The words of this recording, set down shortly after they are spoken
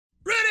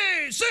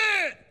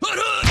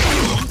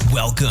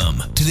Welcome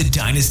to the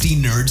Dynasty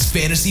Nerds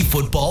Fantasy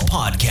Football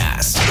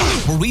Podcast,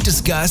 where we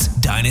discuss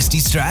Dynasty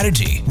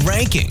strategy,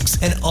 rankings,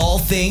 and all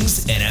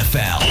things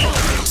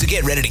NFL. So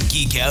get ready to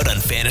geek out on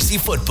fantasy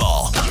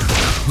football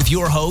with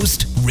your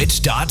host, Rich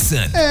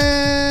Dotson.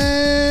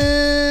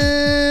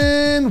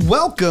 And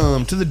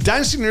welcome to the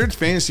Dynasty Nerds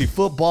Fantasy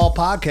Football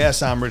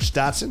Podcast. I'm Rich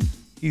Dotson.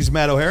 He's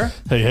Matt O'Hara.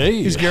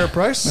 Hey. He's Garrett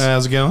Price.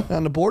 How's it going?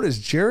 On the board is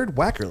Jared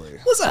Wackerly.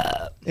 What's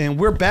up? And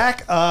we're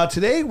back.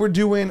 Today we're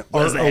doing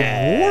our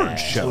award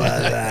show.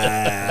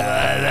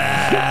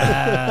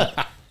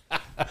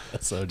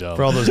 So dumb.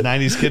 For all those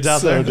 90s kids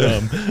out there.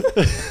 Dumb.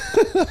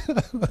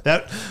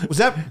 Was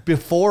that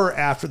before or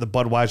after the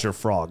Budweiser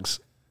Frogs?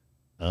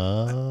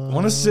 I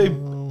want to say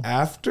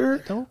after.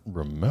 I don't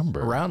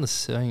remember. Around the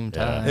same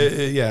time.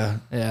 Yeah.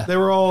 Yeah. They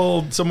were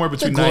all somewhere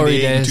between The glory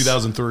 98 and days.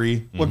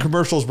 2003. When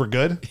commercials were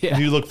good? Yeah.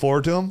 And you look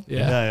forward to them?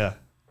 Yeah.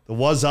 The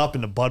Was Up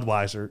and the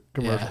Budweiser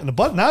commercial.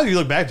 Yeah. And now you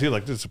look back to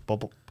like there's a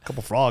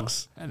couple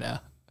frogs. I know.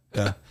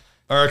 Yeah.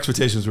 Our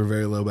expectations were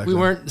very low back We then.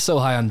 weren't so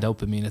high on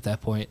dopamine at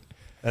that point.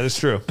 That is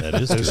true. That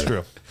is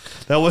true.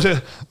 That was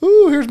it.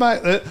 Ooh, here's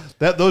my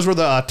those were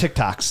the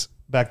TikToks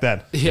back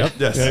then. Yeah.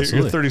 Yes. Yeah, your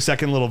Absolutely.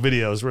 30-second little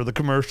videos were the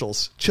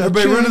commercials.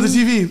 Everybody run to the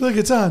TV. Look,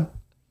 it's on.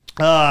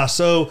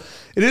 So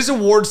it is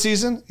award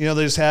season. You know,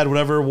 they just had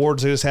whatever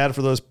awards they just had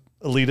for those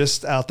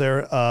elitists out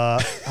there,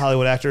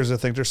 Hollywood actors that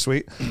think they're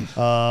sweet.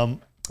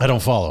 I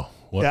don't follow.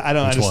 What, Yeah, I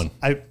don't. Which one?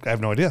 I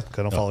have no idea. 'Cause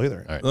I don't follow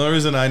either. All right. The only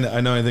reason I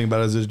know anything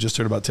about it is I just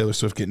heard about Taylor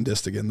Swift getting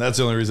dissed again. That's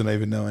the only reason I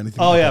even know anything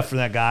Oh about yeah, that. from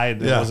that guy.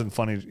 It Yeah. wasn't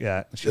funny.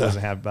 Yeah, she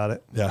wasn't happy about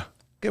it. Yeah.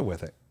 Get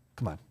with it.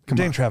 Come on.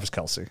 Dang Travis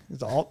Kelce. He's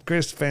the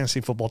greatest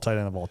fantasy football tight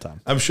end of all time.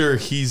 I'm sure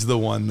he's the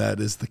one that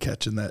is the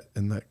catch in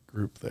that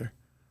group there.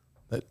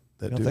 That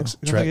You don't duo. think,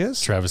 you don't think he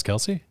is? Travis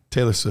Kelce?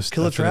 Taylor Swift.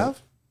 Killer Trav?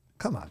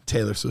 Come on.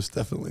 Taylor Swift's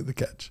definitely the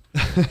catch.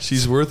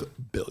 She's worth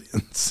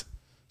billions.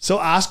 So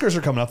Oscars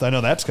are coming up. I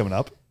know that's coming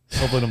up.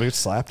 Hopefully nobody gets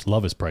slapped.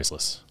 Love is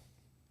priceless.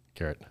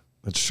 Garrett,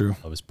 That's true.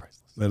 love is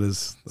priceless. That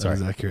is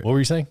accurate. What were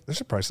you saying? There's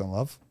a price on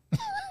love.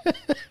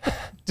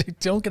 Dude,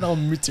 don't get all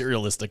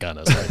materialistic on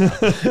us right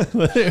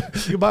now. You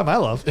can buy my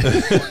love.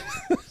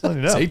 Just letting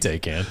you know. Tay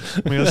can.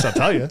 I mean, let's not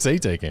tell you. Tay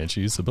can.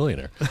 She's a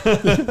billionaire.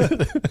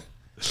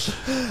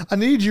 I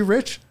need you,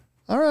 Rich.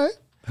 All right.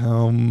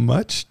 How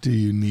much do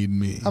you need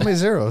me? How many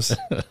zeros?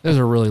 There's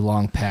a really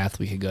long path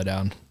we could go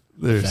down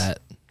with There's that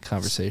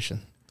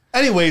conversation.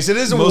 Anyways, it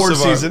is award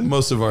season.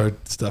 Most of our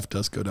stuff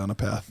does go down a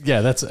path.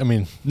 Yeah,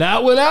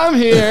 Not when I'm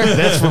here.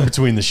 that's from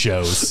between the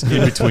shows.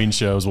 In between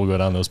shows, we'll go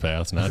down those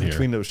paths, not here.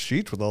 Between those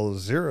sheets with all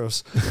those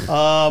zeros.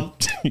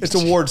 It's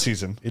award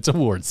season. It's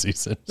award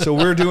season. So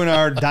we're doing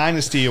our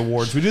Dynasty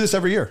Awards. We do this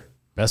every year.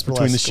 Best For the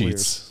between the last couple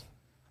sheets.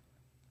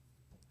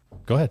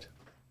 Go ahead.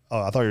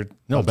 Oh, I thought you were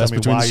No, best telling me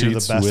between why the you're the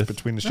sheets best with-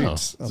 between the No.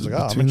 sheets. I was like, oh,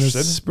 I'm Between the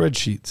interested.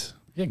 spreadsheets.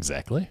 Yeah,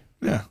 exactly.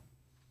 Yeah.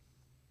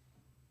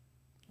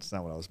 That's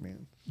not what I was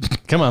meaning.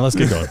 Come on, let's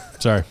get going.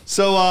 Sorry.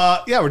 So,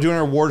 we're doing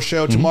our award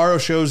show.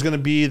 Tomorrow's show is going to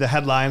be the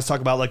headlines. Talk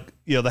about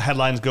the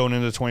headlines going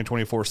into the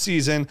 2024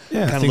 season.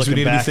 Yeah. Kinda Things we looking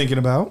need to be back. thinking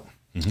about.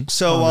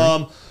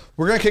 So,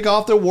 we're going to kick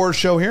off the award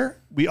show here.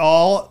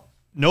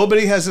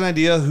 Nobody has an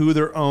idea who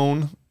their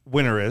own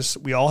winner is.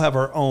 We all have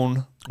our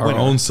own Our winner.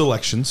 own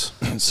selections.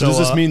 So does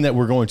this mean that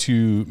we're going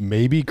to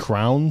maybe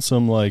crown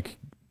some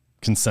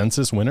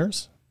consensus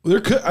winners?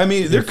 There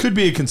could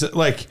be a consent.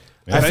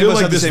 I If feel anyone's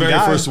like not the this same very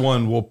guy- first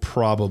one will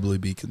probably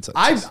be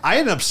consensus. I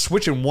ended up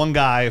switching one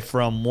guy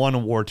from one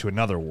award to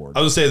another award.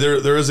 I would say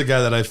there is a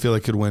guy that I feel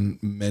like could win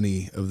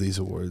many of these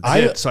awards.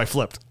 So I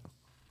flipped.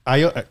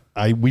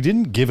 We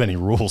didn't give any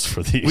rules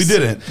for these. We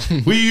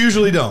didn't. We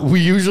usually don't.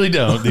 We usually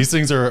don't. These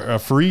things are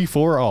free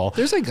for all.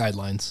 There's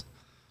guidelines.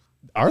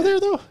 Are there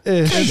though?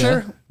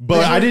 Sure.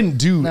 But I didn't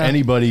do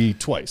anybody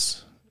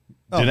twice.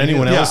 Did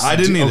anyone Yeah, else? I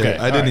didn't either. Okay,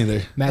 I didn't all right.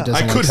 either. Matt I doesn't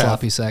like could have.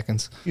 sloppy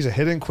seconds. He's a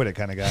hit and quit it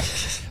kind of guy.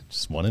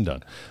 Just one and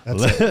done.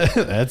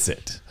 That's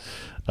it.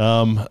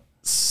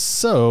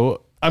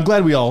 So I'm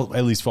glad we all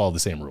at least follow the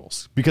same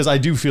rules because I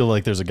do feel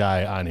like there's a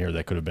guy on here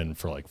that could have been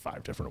for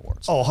 5 different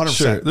awards. Oh, 100%.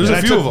 Sure. There's And a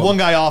I few took of them. one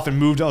guy off and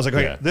moved. I was like,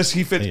 okay, Yeah.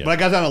 he fits. Yeah. When I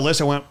got down the list,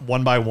 I went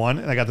one by one,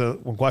 and I got the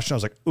one question. I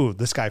was like, ooh,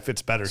 this guy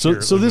fits better So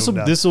here. so Let me this move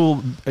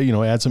him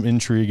will down. add some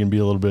intrigue and be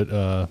a little bit.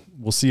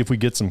 We'll see if we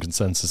get some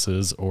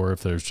consensuses or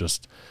if there's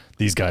just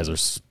these guys are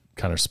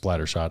kind of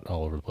splattershot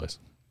all over the place.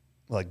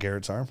 Like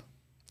Garrett's arm.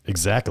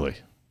 Exactly.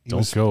 He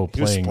was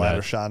playing splatter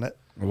that. shot it.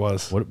 It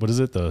was What is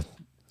it? The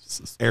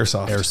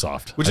airsoft.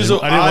 airsoft, Which I is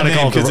didn't- an I didn't odd wanna name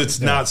call it because the- it's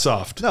not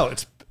soft. No,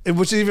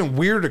 which is even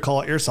weird to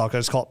call it airsoft because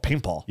it's called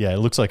paintball. Yeah, it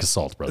looks like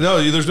assault, brother.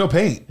 No, there's no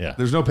paint. Yeah.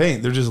 There's no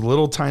paint. They're just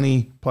little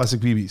tiny plastic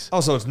BBs.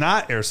 Oh, so it's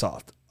not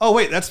airsoft. Oh,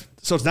 wait, it's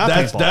not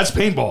paintball. That's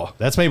paintball.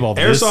 That's paintball.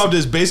 Airsoft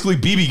is basically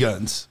BB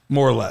guns,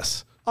 more or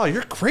less. Oh,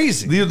 you're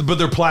crazy. But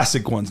they're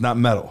plastic ones, not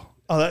metal.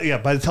 Oh, yeah.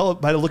 By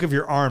the look of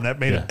your arm, that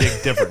made a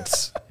big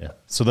difference. Yeah.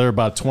 So they're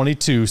about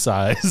 22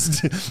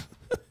 sized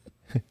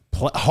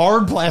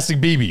hard plastic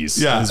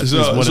BBs. Yeah. is So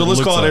what let's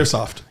looks call it like.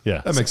 airsoft.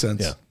 Yeah. That makes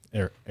sense.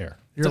 Yeah. Air.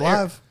 You're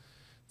alive.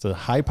 It's a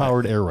high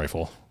powered air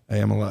rifle I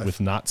am alive. with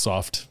not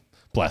soft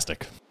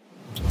plastic.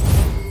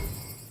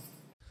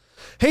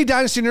 Hey,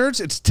 Dynasty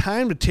Nerds, it's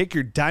time to take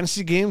your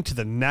Dynasty game to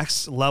the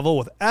next level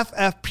with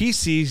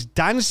FFPC's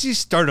Dynasty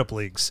Startup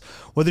Leagues.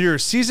 Whether you're a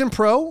seasoned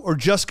pro or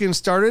just getting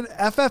started,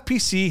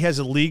 FFPC has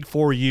a league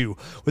for you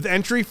with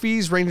entry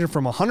fees ranging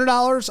from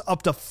 $100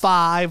 up to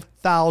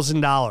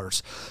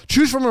 $5,000.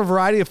 Choose from a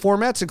variety of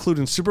formats,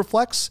 including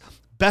Superflex,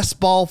 Best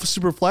Ball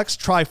Superflex,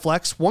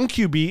 Triflex,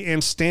 1QB,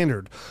 and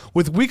Standard.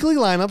 With weekly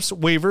lineups,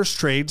 waivers,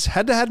 trades,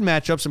 head-to-head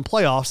matchups, and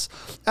playoffs,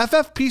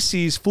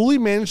 FFPC's fully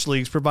managed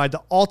leagues provide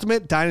the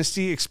ultimate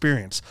Dynasty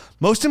experience.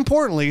 Most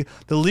importantly,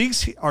 the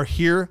leagues are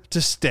here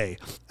to stay.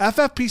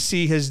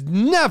 FFPC has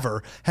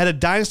never had a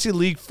Dynasty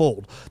league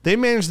fold. They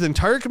manage the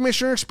entire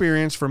commissioner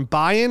experience from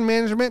buy-in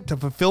management to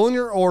fulfilling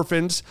your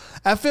orphans.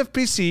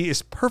 FFPC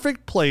is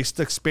perfect place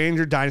to expand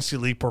your Dynasty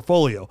league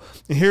portfolio.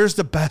 And here's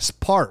the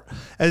best part.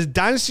 As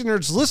Dynasty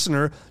Nerds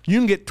listener, you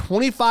can get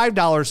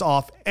 $25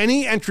 off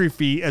any entry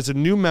fee as a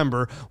new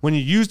member when you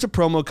use the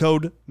promo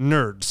code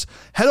NERDS.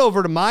 Head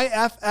over to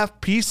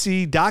myffpc.com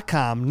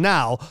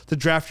now to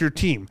draft your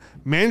team,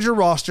 manage your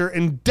roster,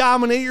 and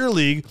dominate your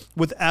league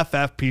with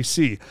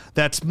FFPC.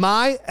 That's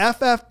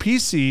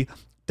myffpc.com.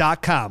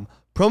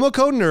 Promo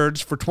code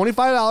NERDS for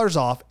 $25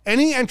 off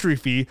any entry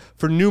fee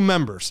for new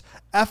members.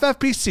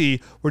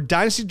 FFPC, where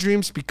Dynasty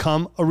dreams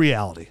become a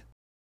reality.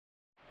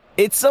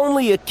 It's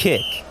only a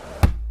kick,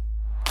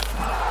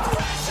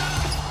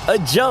 a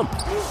jump,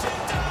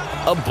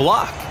 a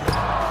block.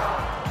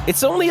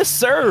 It's only a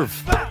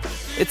serve.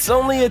 It's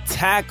only a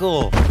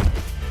tackle,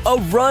 a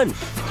run.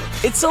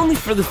 It's only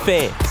for the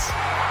fans.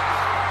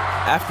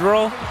 After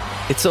all,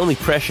 it's only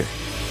pressure.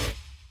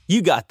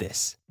 You got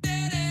this.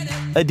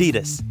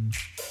 Adidas.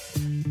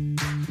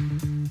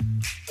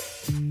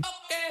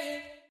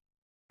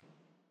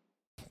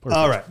 Perfect.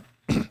 All right,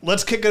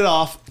 let's kick it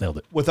off Nailed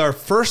it. with our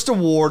first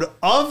award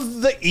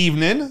of the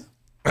evening,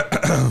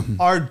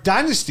 our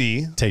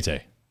Dynasty.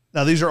 Tay-Tay.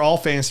 Now, these are all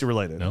fantasy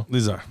related. No?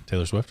 These are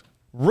Taylor Swift.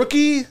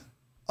 Rookie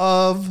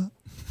of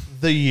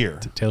the year.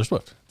 Taylor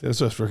Swift. Taylor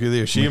Swift Rookie of the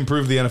Year. She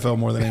improved the NFL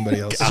more than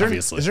anybody else.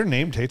 Obviously. Is her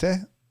name Tay-Tay?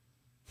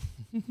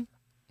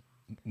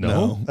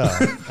 No.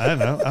 I don't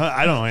know.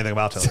 I don't know anything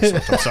about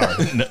Taylor Swift. I'm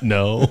sorry.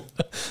 No.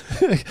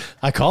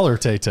 I call her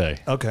Tay-Tay.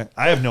 Okay.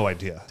 I have no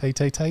idea.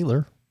 Tay-Tay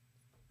Taylor.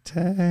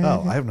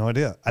 Oh, I have no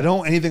idea. I don't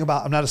know anything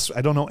about.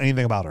 I don't know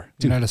anything about her.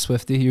 You're not a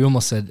Swiftie. You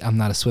almost said I'm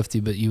not a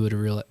Swiftie, but you would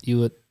have You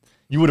would have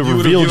You would have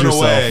revealed given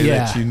yourself. away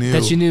yeah,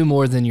 that you knew.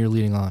 more than you're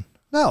leading on.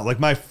 No, like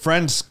my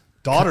friends'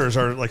 daughters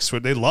are like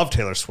Swift. They love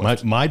Taylor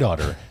Swift. My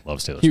daughter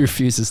loves Taylor He Swift.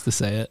 refuses to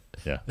say it.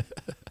 Yeah.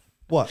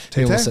 What? He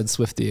Tay-Tay? almost said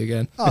Swiftie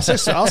again. I'll say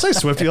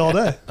Swifty all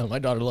day. Oh, my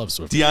daughter loves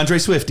Swift. DeAndre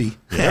Swifty.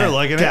 They're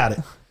liking Got it.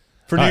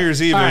 For New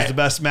Year's Eve, it All was right. the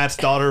best. Matt's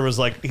daughter was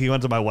like, he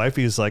went to my wife.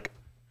 He's like,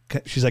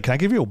 she's like, can I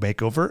give you a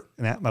makeover?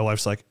 And my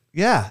wife's like,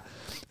 yeah.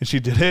 And she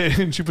did it.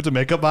 And she put the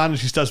makeup on and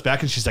she steps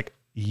back and she's like,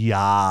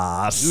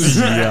 yes.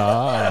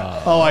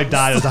 Yeah. Oh, I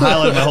died. It was the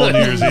highlight of my whole New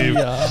Year's Eve.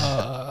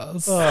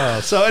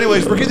 So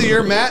anyways, Rookie of the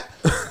Year, Matt,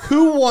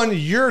 who won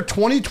your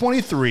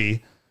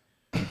 2023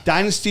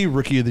 Dynasty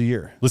Rookie of the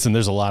Year? Listen,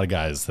 there's a lot of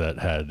guys that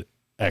had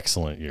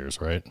excellent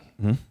years, right?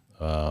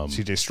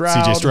 CJ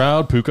Stroud. CJ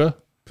Stroud, Puka.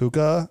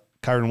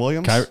 Kyron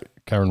Williams.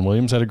 Kyron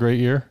Williams had a great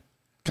year.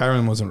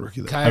 Kyron wasn't a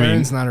rookie, though.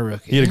 Kyron's not a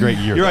rookie. He had a great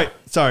year. You're right.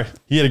 Sorry.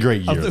 He had a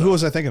great year. Who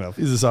was I thinking of?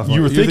 He's a sophomore.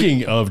 You were You're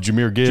thinking of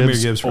Jameer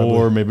Gibbs, probably.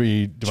 or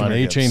maybe Devon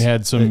Jameer A-Chain Gibbs.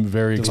 had some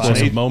very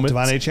explosive moments.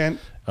 Devon A-Chain,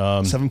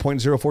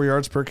 7.04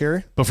 yards per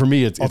carry. But for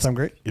me, it's All-time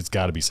great? It's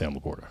got to be Sam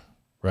Laporta,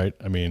 right?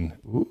 I mean,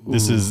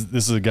 this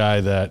is a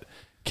guy that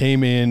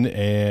came in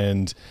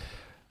and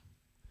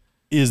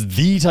is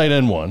the tight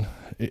end one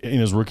in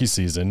his rookie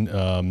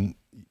season.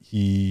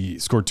 He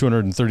scored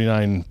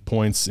 239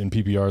 points in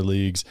PPR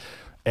leagues,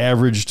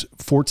 averaged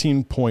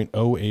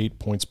 14.08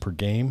 points per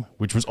game,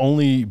 which was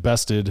only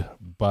bested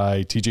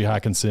by TJ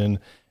Hawkinson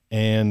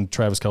and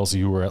Travis Kelce,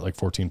 who were at like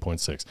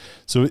 14.6.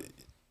 So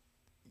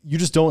you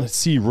just don't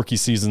see rookie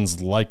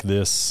seasons like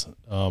this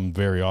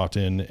very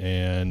often,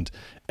 and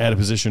at a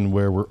position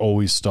where we're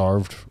always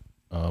starved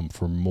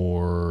for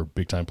more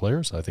big-time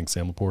players. I think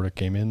Sam Laporta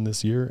came in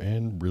this year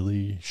and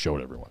really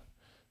showed everyone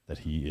that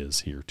he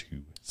is here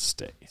to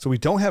stay. So we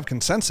don't have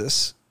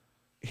consensus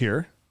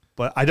here,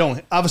 but I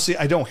don't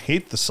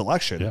hate the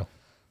selection. Yeah.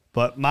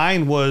 But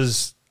mine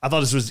was, I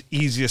thought this was the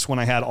easiest one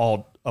I had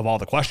all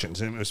the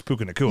questions, and it was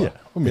Puka Nacua.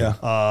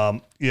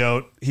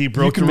 He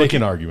broke You can make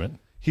an argument.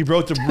 He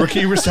broke the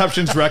rookie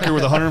receptions record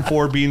with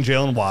 104 being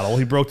Jalen Waddle.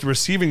 He broke the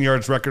receiving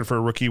yards record for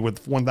a rookie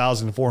with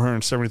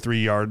 1,473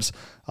 yards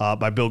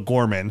by Bill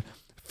Gorman.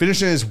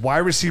 Finishing as wide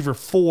receiver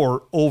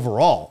 4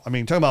 overall. I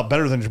mean, talking about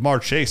better than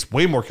Jamar Chase,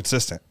 way more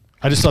consistent.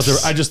 I just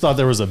thought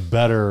there was a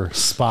better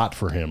spot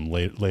for him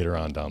later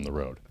on down the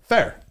road.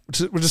 Fair. Which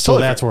is So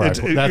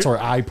totally that's fair.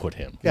 where I put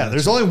him. Yeah,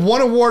 there's only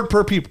one award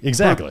per people.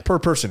 Exactly. Per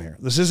person here.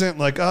 This isn't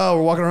like, oh,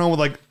 we're walking around with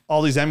like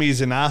all these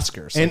Emmys and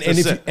Oscars. And Like,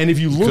 if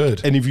you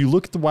Good.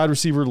 look at the wide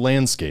receiver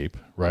landscape,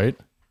 right?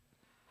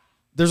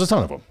 There's a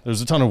ton of them.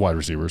 There's a ton of wide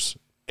receivers,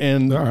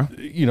 and There are.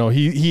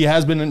 he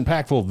has been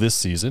impactful this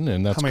season,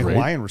 and that's how many great.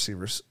 Hawaiian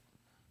receivers?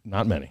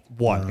 Not many.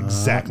 One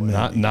exactly.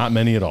 Not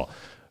many at all.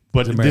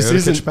 But Did this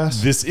Mariota catch a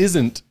pass?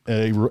 isn't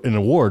an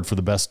award for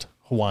the best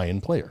Hawaiian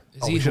player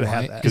Is he should have had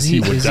Hawaiian? that. because he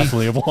would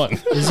definitely have won.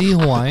 Is he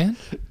Hawaiian?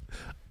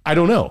 I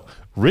don't know.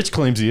 Rich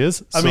claims he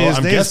is. I mean, his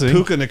I'm name is guessing.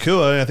 Puka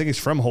Nakua, and I think he's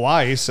from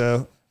Hawaii.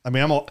 So, I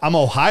mean, I'm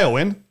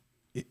Ohioan.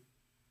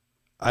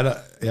 I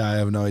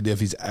have no idea if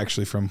he's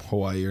actually from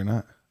Hawaii or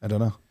not. I don't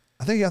know.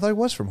 I thought he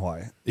was from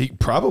Hawaii. He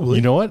probably.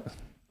 You know what?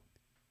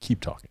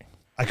 Keep talking.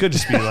 I could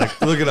just be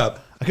like, Look it up.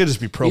 I could just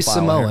be profiling. He's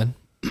Samoan.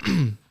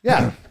 here.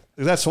 Yeah,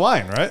 that's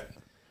Hawaiian, right?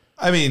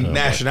 I mean,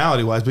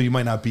 nationality wise, but you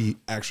might not be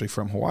actually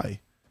from Hawaii.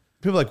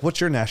 People are like, what's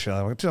your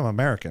nationality? I'm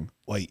American.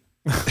 White.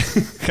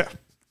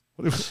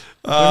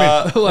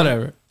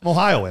 Whatever. I'm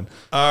Ohioan.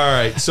 All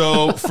right.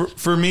 So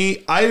for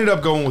me, I ended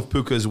up going with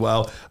Puka as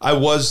well.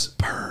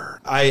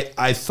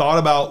 I thought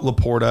about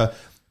Laporta,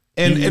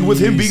 and with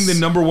him being the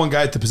number one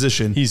guy at the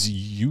position, He's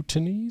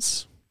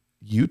Utanese.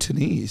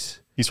 Utanese.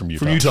 He's from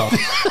Utah. From Utah.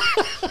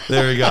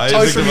 There we go. I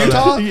Oh, he's didn't from think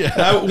about Utah?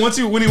 that. When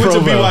he went to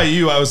Provo.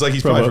 BYU, I was like,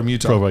 he's probably from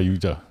Utah.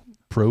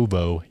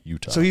 Provo,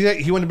 Utah. So he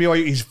went to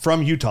BYU. He's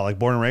from Utah, like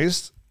born and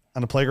raised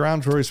on the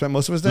playground where he spent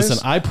most of his days.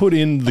 Listen, I put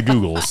in the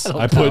Googles.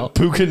 I put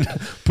Puka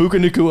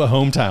Nakua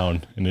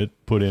hometown, and it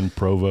put in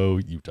Provo,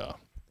 Utah.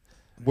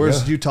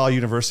 Where's Utah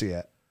University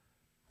at?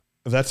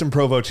 If that's in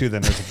Provo too,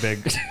 then there's a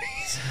big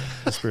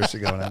conspiracy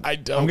going on. I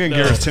don't I'm getting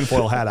know. Garrett's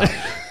tinfoil hat out.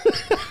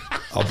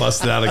 I'll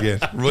bust it out again.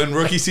 When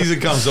rookie season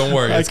comes, don't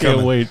worry. I It's can't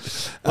coming. wait.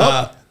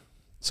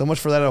 So much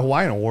for that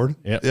Hawaiian award.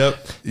 Yep.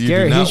 Yep. You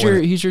Garrett, do not he's win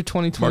it. your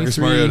Marcus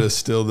 2023 Mariota is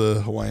still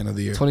the Hawaiian of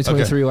the year.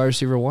 2023 wide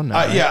receiver one now.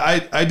 right? Yeah,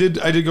 I did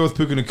go with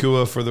Puka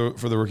Nakua for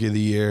the rookie of the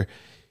year.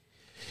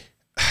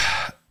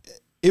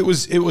 It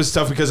was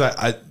tough because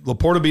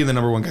Laporta being the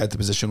number one guy at the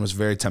position was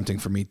very tempting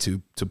for me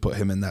to put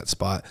him in that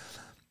spot.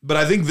 But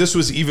I think this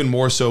was even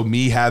more so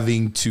me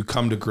having to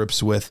come to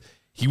grips with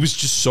he was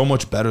just so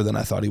much better than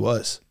I thought he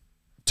was.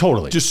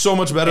 Totally. Just so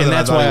much better and than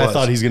that's I thought why he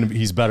was. I thought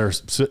he's better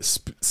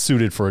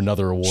suited for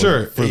another award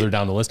Sure. further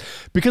down the list.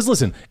 Because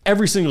listen,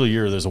 every single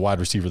year there's a wide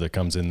receiver that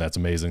comes in that's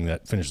amazing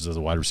that finishes as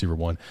a wide receiver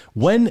one.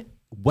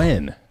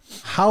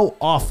 How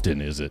often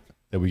is it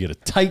that we get a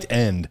tight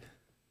end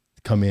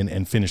come in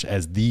and finish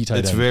as the tight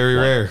end? It's very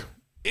one? rare.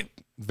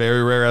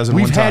 Very rare as in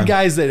We've one had time.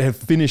 guys that have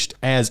finished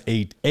as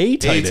a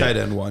tight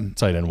end one.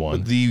 Tight end one.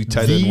 But the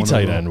tight end one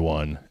tight overall. end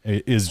one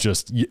is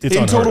just it's In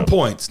unheard total of.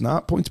 points,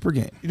 not points per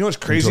game. You know what's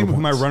crazy? total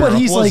My points. runner-up But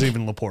he's wasn't like-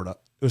 even Laporta.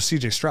 It was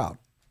C.J. Stroud.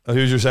 Oh, he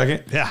was your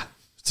second? Yeah.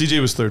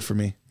 CJ was third for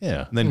me.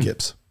 Yeah, And then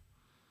Gibbs.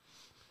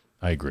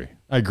 I agree.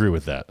 I agree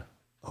with that.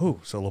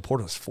 Oh, so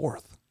Laporta was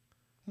fourth.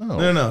 No,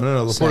 No.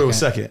 Laporta was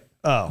second.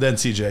 Oh. Then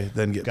CJ,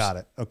 then Gibbs. Got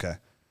it. Okay.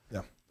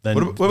 Yeah. Then,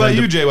 What about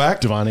you,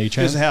 J-Wack? Devon A. He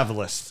doesn't Chan? have the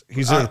list.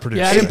 He's there to produce.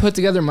 Yeah, I didn't put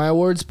together my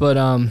awards, but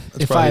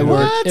if probably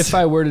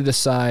I were to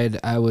decide,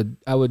 I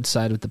would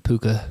side with the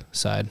Puka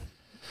side.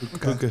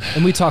 Okay.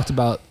 And we talked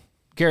about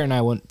Garrett and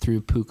I went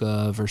through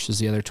Puka versus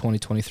the other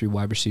 2023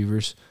 wide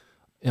receivers,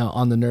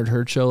 on the Nerd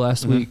Herd show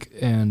last week,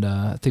 and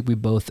I think we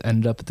both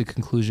ended up at the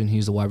conclusion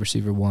he's the wide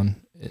receiver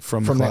one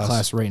From that class.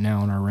 class right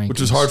now in our rankings.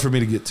 Which is hard for me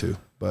to get to,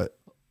 but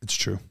it's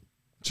true.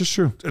 It's just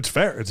true. It's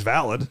fair. It's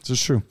valid. It's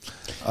just true.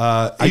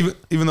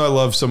 Even though I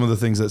love some of the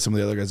things that some of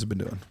the other guys have been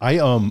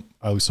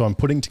doing. So I'm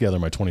putting together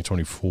my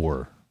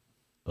 2024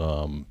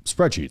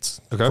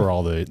 spreadsheets for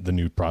all the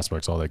new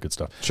prospects, all that good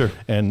stuff. Sure.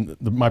 And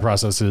my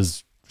process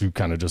is to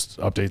kind of just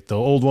update the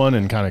old one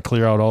and kind of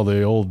clear out all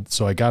the old.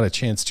 So I got a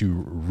chance to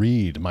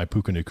read my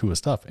Puka Nakua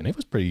stuff, and it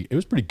was pretty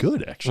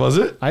good actually. Was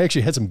it? I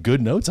actually had some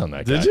good notes on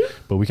that guy. Did you?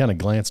 But we kind of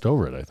glanced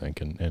over it, I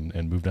think,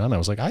 and moved on. I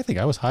was like, I think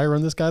I was higher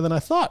on this guy than I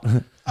thought.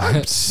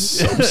 I'm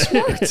so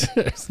smart.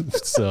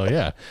 So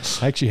yeah,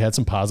 I actually had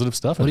some positive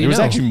stuff. What do It you was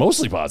know? actually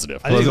mostly positive.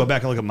 I need to go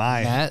back and look at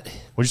mine. Matt,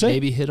 What'd you say?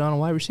 maybe hit on a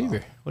wide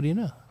receiver. What do you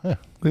know? Look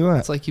at that.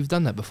 It's like you've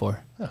done that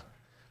before.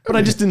 But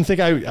I just didn't think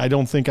I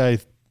don't think I.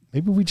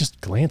 Maybe we just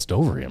glanced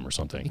over him or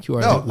something. I think you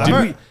are. No, the-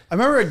 I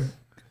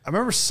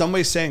remember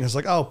somebody saying, it's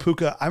like, oh,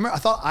 Puka. I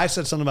thought I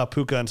said something about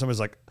Puka, and somebody's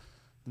like,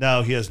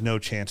 no, he has no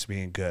chance of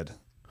being good.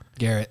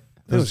 Garrett.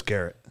 It was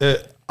Garrett.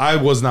 I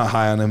was not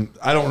high on him.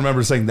 I don't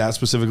remember saying that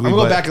specifically. I'm gonna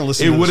go but back and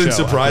listen It to the wouldn't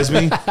show. surprise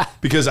me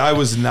because I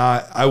wasn't high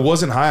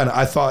on it.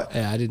 I thought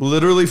Yeah, I didn't-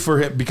 literally for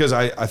him because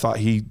I thought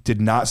he did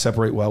not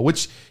separate well,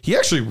 which he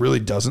actually really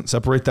doesn't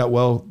separate that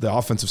well. The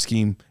offensive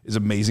scheme is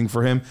amazing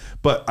for him,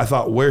 but I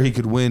thought where he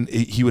could win,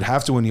 he would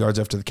have to win yards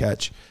after the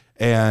catch.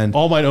 And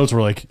All my notes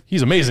were like,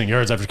 he's amazing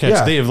yards after catch.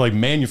 Yeah. They have like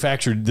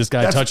manufactured this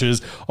guy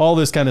touches, all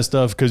this kind of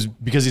stuff because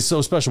he's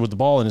so special with the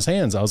ball in his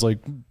hands. I was like,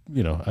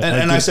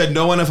 I said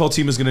no NFL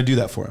team is going to do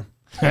that for him.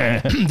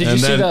 Did you And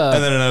see then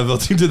an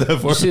NFL team did that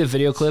for you see him. the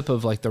video clip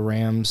of like the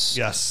Rams?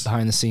 Yes.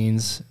 Behind the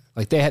scenes,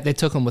 like they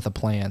took him with a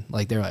plan.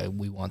 Like they're like,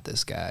 we want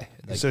this guy.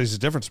 Like, So he's a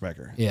difference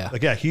maker. Yeah.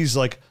 Like, yeah, he's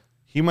like,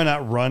 he might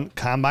not run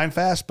combine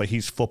fast, but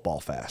he's football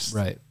fast.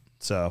 right.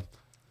 So,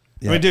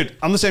 I mean, dude,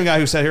 I'm the same guy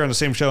who sat here on the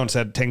same show and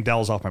said Tank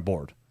Dell's off my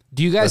board.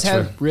 Do you guys That's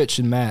have fair. Rich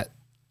and Matt?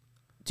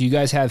 Do you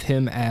guys have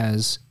him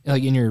as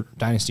like in your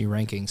dynasty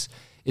rankings?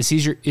 Is he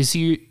your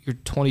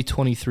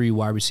 2023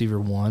 wide receiver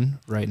one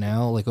right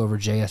now, like over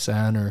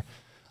JSN or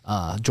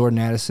Jordan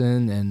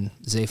Addison and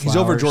Zay Flowers. He's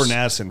over Jordan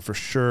Addison for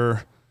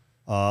sure.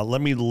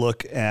 Let me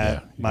look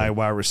at my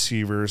wide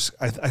receivers.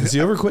 Is he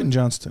over Quentin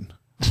Johnston?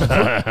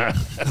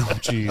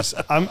 Jeez,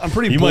 I'm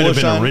pretty. He might have bullish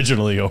been on,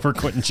 originally over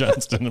Quentin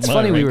Johnston. It's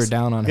funny we were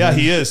down on him. Yeah,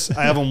 he is.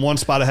 I have him one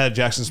spot ahead of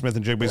Jackson Smith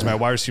and Jigba. He's my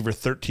wide receiver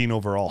 13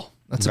 overall.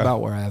 That's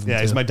about where I have him.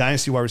 Yeah, he's my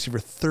dynasty wide receiver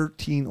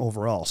 13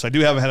 overall. So I do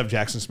have him ahead of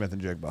Jackson Smith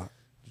and Jigba,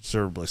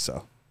 deservedly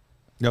so.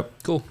 Yep.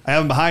 Cool. I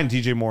have him behind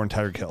DJ Moore and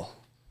Tyreek Hill.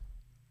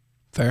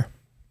 Fair.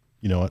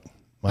 You know what?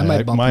 I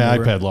might bump My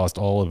him over. iPad lost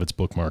all of its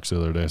bookmarks the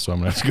other day, so I'm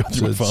going to have to go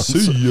through my phone.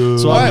 See ya.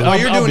 So All right, while I'll,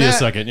 you're I'll doing be that, a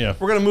second, yeah.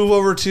 we're going to move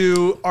over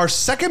to our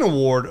second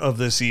award of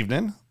this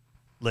evening,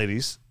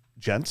 ladies,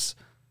 gents.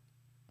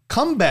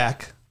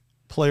 Comeback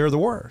player of the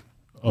war.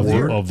 Of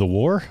the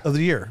war? Of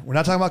the year. We're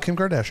not talking about Kim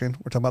Kardashian.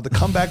 We're talking about the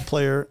comeback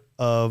player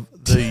of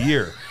the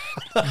year.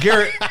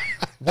 Garrett,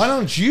 why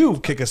don't you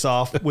kick us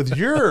off with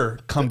your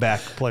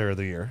comeback player of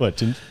the year? What?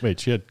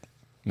 She had...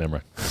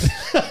 Never mind.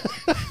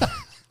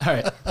 All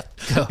right.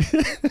 Go.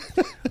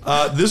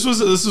 This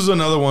was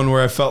another one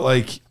where I felt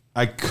like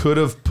I could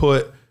have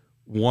put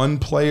one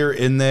player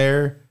in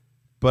there,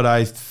 but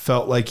I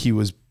felt like he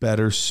was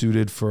better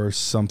suited for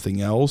something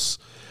else.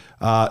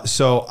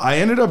 So I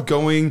ended up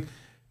going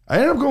with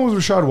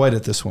Rachaad White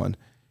at this one.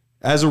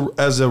 As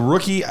a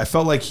rookie, I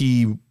felt like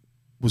he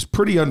was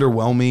pretty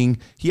underwhelming.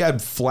 He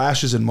had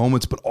flashes and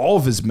moments, but all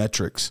of his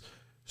metrics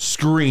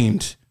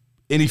screamed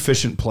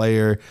inefficient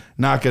player,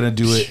 not going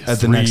to do it at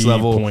the next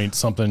level. 3 point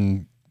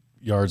something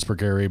yards per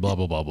carry, blah,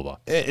 blah, blah, blah, blah.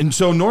 And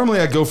so normally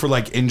I go for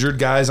like injured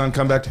guys on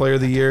comeback player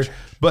of the year,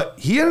 but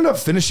he ended up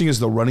finishing as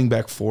the running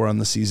back 4 on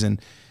the season.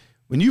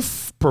 When you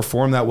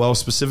perform that well,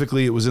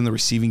 specifically it was in the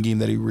receiving game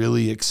that he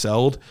really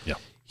excelled. Yeah.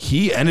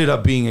 He ended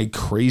up being a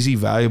crazy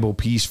valuable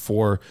piece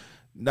for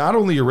not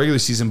only your regular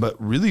season, but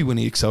really when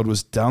he excelled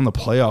was down the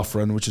playoff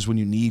run, which is when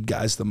you need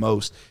guys the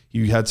most.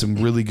 You had some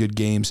really good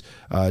games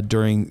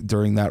during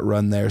that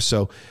run there.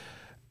 So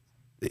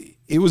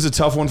it was a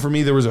tough one for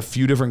me. There was a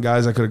few different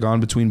guys I could have gone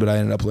between, but I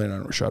ended up landing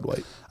on Rachaad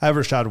White. I have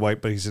Rachaad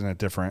White, but he's in a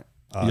different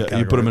category.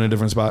 You put him in a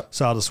different spot.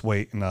 So I'll just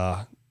wait and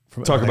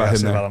talk about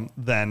him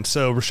then.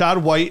 So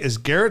Rachaad White is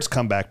Garrett's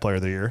comeback player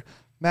of the year.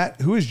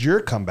 Matt, who is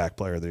your comeback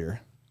player of the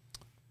year?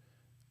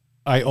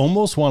 I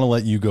almost want to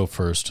let you go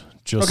first,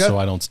 just Okay. so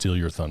I don't steal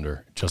your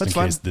thunder, just That's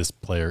in case fine. this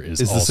player is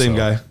It's the also same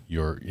guy.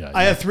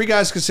 I had 3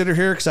 guys to consider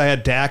here because I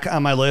had Dak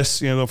on my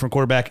list, going from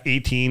quarterback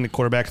 18 to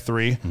quarterback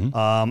 3.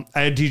 I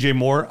had DJ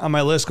Moore on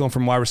my list, going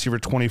from wide receiver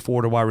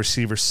 24 to wide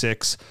receiver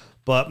 6.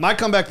 But my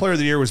comeback player of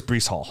the year was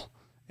Breece Hall.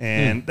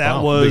 And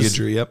that was big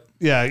injury. Yep.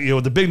 Yeah,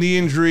 the big knee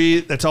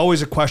injury, that's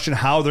always a question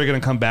how they're going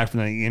to come back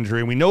from that knee injury.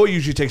 And we know it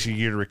usually takes a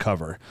year to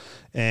recover.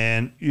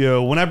 And,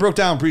 when I broke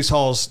down Breece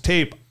Hall's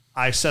tape,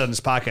 I said on this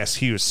podcast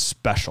he was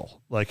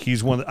special. Like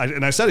he's one,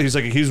 and I said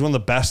it, he's one of the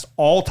best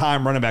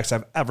all-time running backs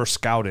I've ever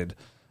scouted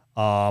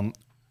on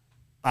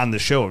the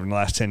show in the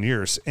last 10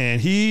 years.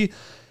 And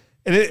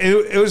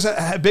it was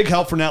a big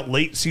help from that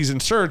late season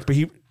surge. But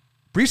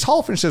Breece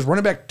Hall finished as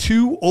running back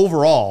 2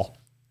 overall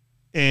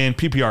in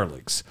PPR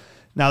leagues.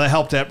 Now that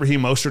helped that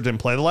Raheem Mostert didn't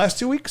play the last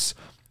 2 weeks,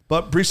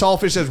 but Breece Hall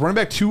finished as running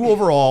back 2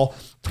 overall,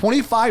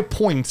 25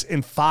 points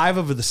in 5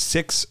 of the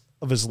 6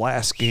 of his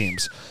last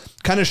games.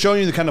 Kind of showing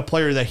you the kind of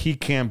player that he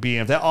can be.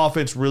 And if that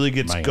offense really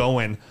gets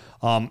going,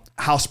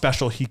 how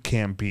special he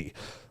can be.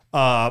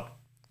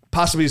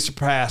 Possibly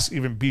surpass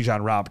even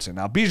Bijan Robinson.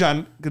 Now,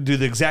 Bijan could do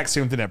the exact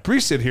same thing that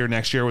Breece did here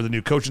next year with a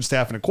new coaching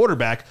staff and a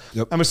quarterback.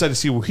 Yep. I'm excited to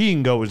see where he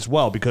can go as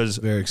well because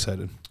Very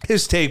excited.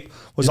 his tape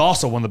was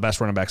also one of the best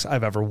running backs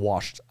I've ever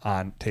watched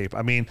on tape.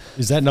 I mean,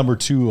 Is that number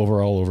 2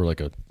 overall over like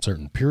a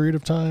certain period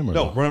of time? Or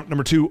no,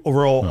 number 2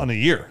 overall on a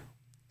year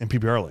in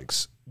PPR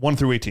leagues, 1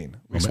 through 18.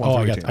 Weeks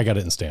 1 through 18. I got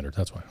it in standard.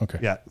 That's why. Okay.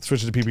 Yeah,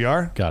 switch it to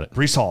PPR. Got it.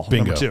 Breece Hall,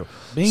 Bingo. number 2.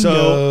 Bingo.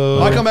 So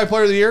my comeback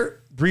player of the year,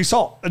 Breece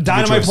Hall. A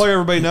dynamite choice. player,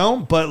 everybody know,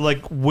 but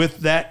like with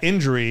that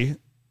injury,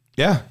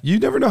 Yeah, you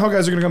never know how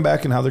guys are going to come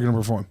back and how they're going to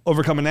perform.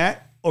 overcoming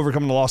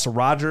the loss of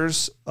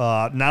Rodgers,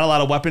 not a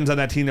lot of weapons on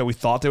that team that we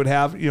thought they would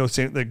have.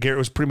 Saying that Garrett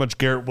was pretty much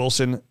Garrett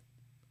Wilson,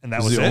 and that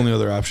This was is the it. only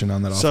other option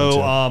on that offense. So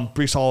yeah.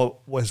 Breece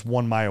Hall has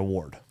won my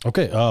award.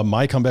 Okay.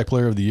 My comeback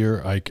player of the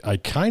year, I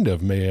kind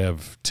of may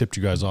have tipped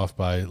you guys off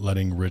by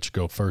letting Rich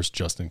go first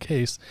just in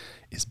case,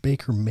 is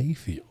Baker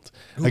Mayfield.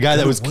 A guy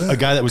that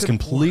was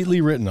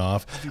completely written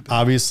off.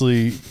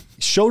 Obviously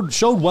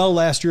showed well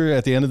last year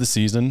at the end of the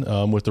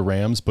season with the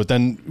Rams, but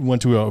then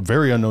went to a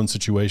very unknown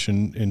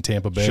situation in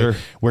Tampa Bay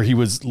where he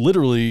was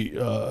literally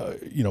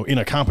in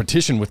a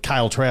competition with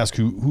Kyle Trask,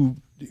 who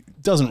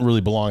doesn't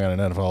really belong on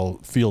an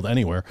NFL field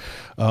anywhere.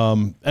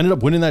 Ended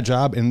up winning that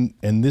job,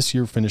 and this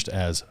year finished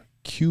as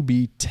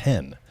QB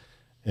 10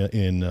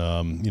 in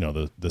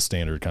the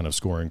standard kind of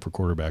scoring for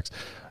quarterbacks.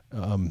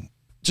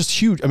 Just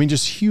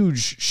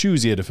huge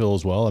shoes he had to fill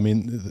as well. I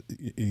mean,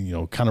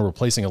 kind of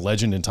replacing a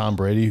legend in Tom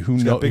Brady. Who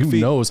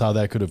knows how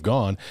that could have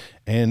gone?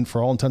 And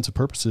for all intents and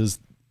purposes,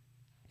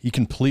 he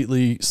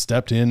completely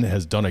stepped in,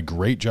 has done a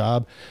great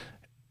job.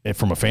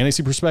 from a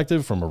fantasy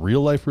perspective, from a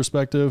real life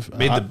perspective,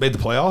 Made the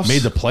playoffs?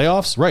 Made the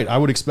playoffs, right? I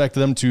would expect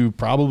them to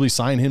probably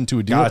sign him to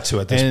a deal. Got to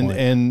at this point.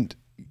 And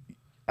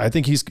I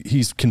think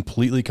he's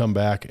completely come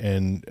back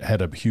and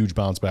had a huge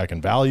bounce back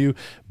in value,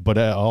 but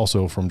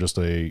also from just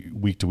a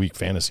week to week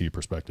fantasy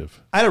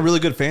perspective. I had a really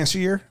good fantasy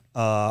year,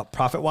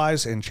 profit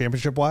wise and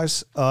championship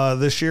wise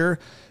this year.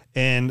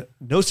 And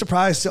no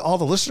surprise to all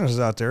the listeners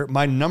out there,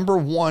 my number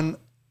one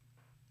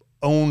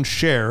owned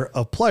share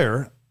of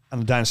player on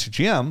the Dynasty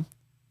GM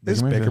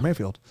is Baker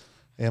Mayfield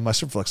and my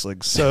Superflex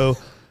League. So,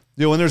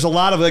 when there's a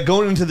lot of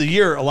going into the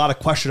year, a lot of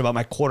question about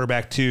my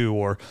quarterback 2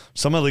 or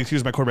some of the leagues he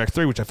was my quarterback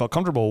 3, which I felt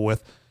comfortable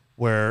with,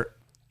 where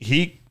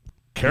he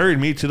carried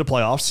me to the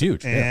playoffs.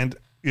 Huge. And,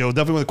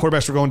 definitely when the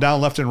quarterbacks were going down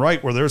left and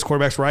right, where there's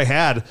quarterbacks where I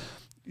had,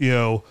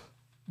 Joe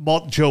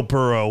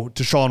Burrow,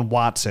 Deshaun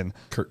Watson,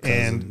 Kirk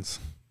Cousins.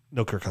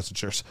 No Kirk Cousins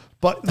shares.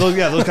 But those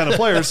kind of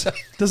players.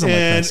 Doesn't like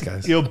nice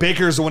guys.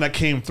 Baker's the one that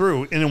came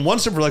through. And in one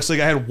Superflex League,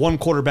 I had one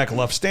quarterback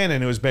left standing,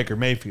 and it was Baker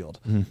Mayfield.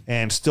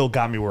 And still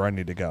got me where I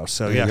need to go.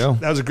 So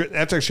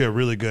that's actually a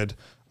really good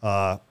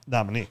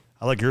nominee.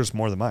 I like yours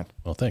more than mine.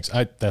 Well, thanks.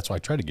 That's why I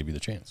tried to give you the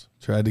chance.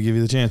 Tried to give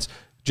you the chance.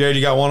 Jared,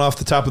 you got one off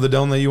the top of the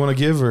dome that you want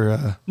to give?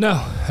 Or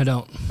No, I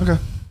don't. Okay.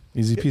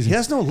 Easy peasy. He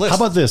has no list. How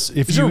about this?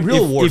 These are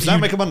real awards. Not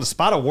make them on the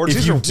spot awards. If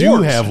These you are do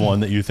awards. have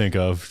one that you think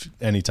of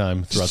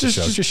anytime throughout the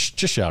show, just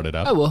shout it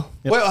out. I will.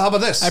 Yep. Well, how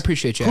about this? I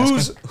appreciate you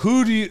asking.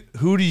 Who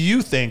do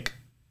you think?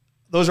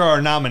 Those are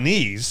our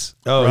nominees.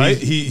 Oh, right?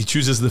 he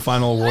chooses the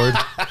final award.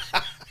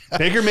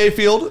 Baker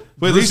Mayfield.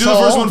 Wait, let's do the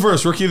first one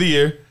first. Rookie of the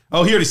year.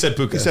 Oh, he already said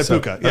Puka. He said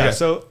Puka. Yeah. Okay.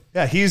 So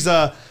he's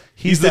the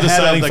head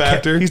deciding of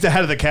factor. He's the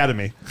head of the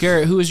academy.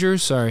 Garrett, who is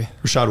yours? Sorry.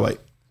 Rashad White.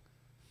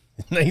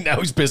 Now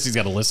he's pissed. He's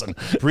got to listen.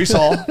 Brees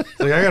Hall.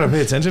 Like, I got to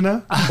pay attention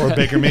now? Or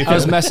Baker Mayfield. I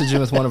was messaging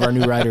with one of our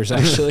new writers,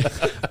 actually.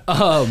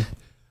 Do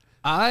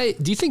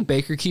you think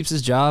Baker keeps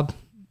his job?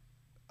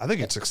 I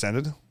think it's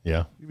extended.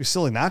 Yeah. You'd be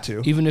silly not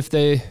to. Even if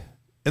they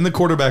In the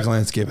quarterback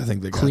landscape, I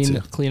think they got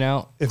to. clean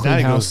out? If clean not,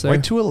 he house goes there?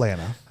 right to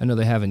Atlanta. I know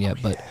they haven't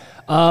yet, but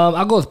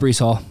I'll go with Brees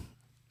Hall.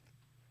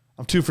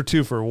 I'm 2 for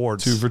 2 for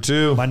awards. 2 for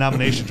 2. My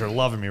nominations are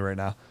loving me right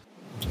now.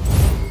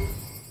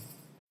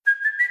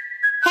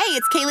 Hey,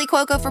 it's Kaylee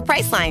Cuoco for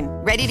Priceline.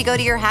 Ready to go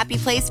to your happy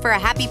place for a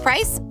happy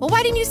price? Well,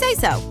 why didn't you say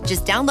so?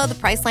 Just download the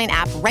Priceline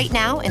app right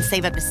now and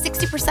save up to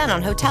 60%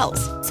 on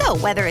hotels. So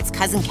whether it's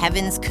Cousin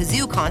Kevin's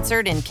Kazoo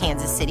Concert in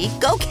Kansas City,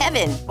 go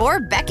Kevin,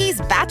 or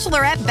Becky's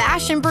Bachelorette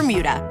Bash in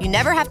Bermuda, you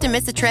never have to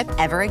miss a trip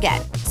ever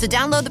again. So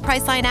download the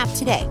Priceline app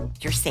today.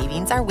 Your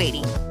savings are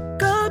waiting.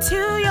 Go to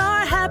your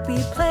happy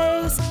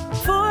place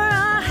for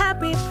a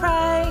happy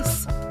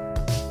price.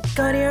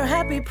 Go to your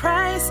happy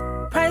price,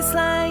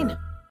 Priceline.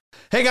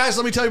 Hey guys,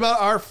 let me tell you about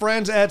our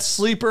friends at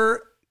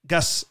Sleeper.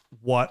 Guess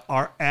what?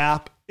 Our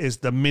app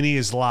the mini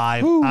is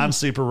live on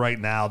Sleeper right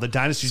now. The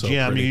Dynasty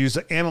GM, pretty. you use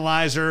the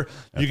analyzer,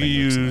 you can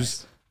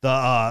use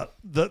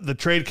the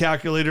trade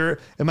calculator,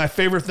 and my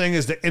favorite thing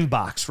is the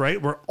inbox,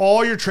 right? Where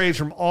all your trades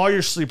from all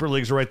your Sleeper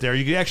leagues are right there.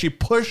 You can actually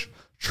push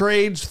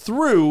trades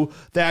through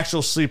the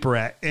actual Sleeper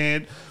app.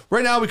 And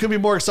right now, we couldn't be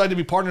more excited to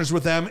be partners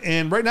with them.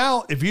 And right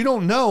now, if you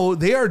don't know,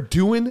 they are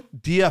doing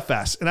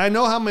DFS. And I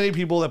know how many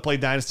people that play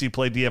Dynasty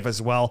play DFS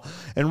as well.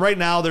 And right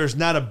now, there's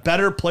not a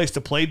better place to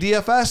play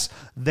DFS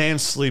than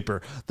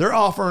Sleeper. They're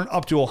offering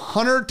up to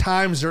 100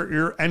 times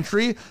your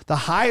entry, the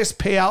highest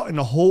payout in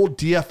the whole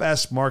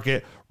DFS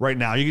market right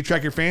now. You can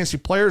track your fantasy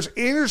players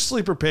and your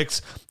sleeper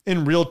picks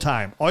in real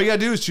time. All you got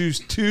to do is choose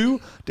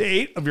 2 to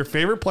 8 of your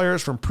favorite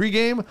players from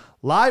pregame,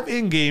 live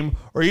in-game,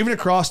 or even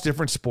across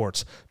different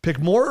sports.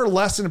 Pick more or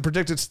less than the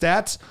predicted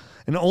stats,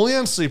 and only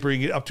on Sleeper you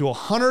can get up to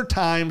 100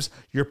 times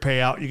your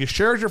payout. You can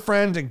share with your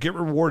friends and get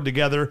rewarded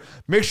together.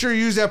 Make sure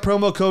you use that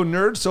promo code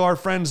NERD so our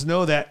friends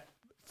know that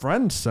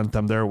friends sent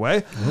them their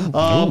way.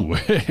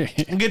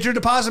 And get your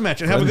deposit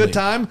match and have a good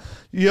time.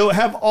 You'll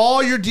have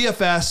all your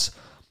DFS,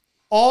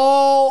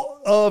 all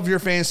of your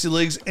fantasy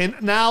leagues, and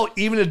now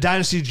even a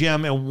Dynasty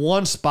GM in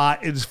one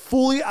spot. It is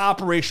fully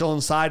operational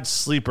inside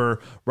Sleeper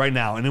right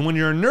now. And then when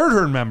you're a Nerd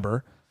Herd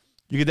member,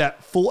 you get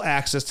that full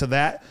access to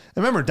that.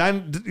 And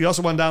remember, you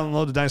also want to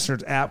download the Dynasty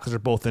Nerds app because they're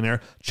both in there.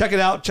 Check it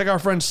out. Check out our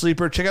friend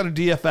Sleeper. Check out a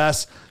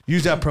DFS.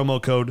 Use that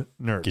promo code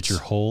NERDS. Get your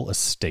whole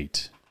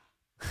estate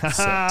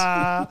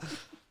set.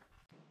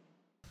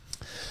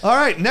 All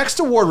right, next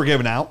award we're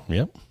giving out.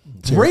 Yep.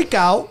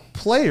 Breakout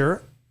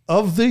Player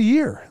of the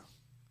Year.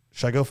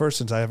 Should I go first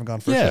since I haven't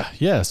gone first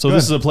yet? Yeah. So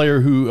this is a player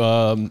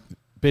who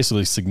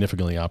basically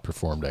significantly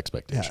outperformed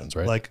expectations,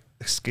 right? Like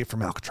Escape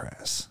from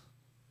Alcatraz.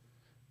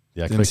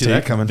 Didn't see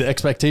that coming. The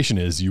expectation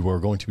is you are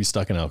going to be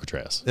stuck in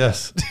Alcatraz.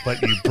 Yes.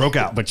 But you broke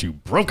out. But you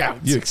broke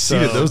out. You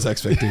exceeded those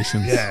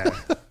expectations. Yeah.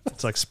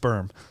 It's like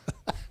sperm.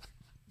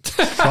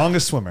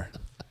 Strongest swimmer.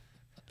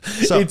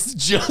 So, It's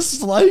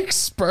just like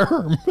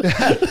sperm.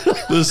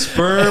 The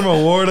Sperm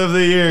Award of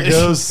the Year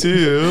goes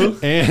to...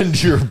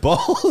 And your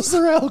balls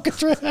are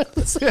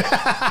Alcatraz.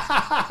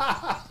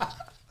 I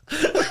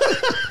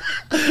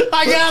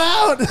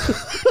got out.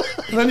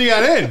 And then you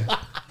got in.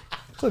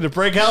 So to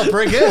break out,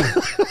 break in.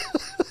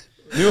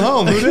 New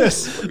home. Who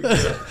this?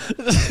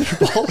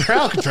 Walter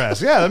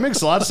Alcatraz. Yeah, that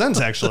makes a lot of sense,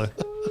 actually.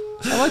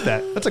 I like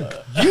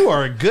that. You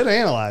are a good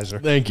analyzer.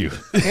 Thank you.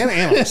 And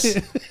analyst.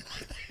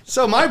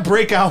 So my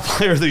breakout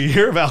player of the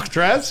year of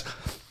Alcatraz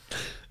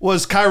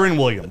was Kyron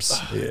Williams.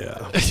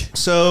 Yeah.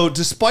 So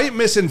despite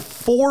missing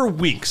 4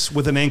 weeks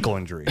with an ankle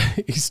injury,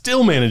 He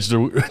still managed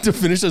to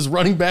finish as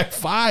running back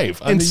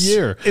 5 on the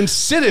year. In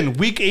sit-in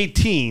week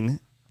 18,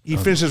 he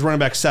finished as running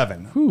back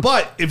 7.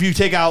 But if you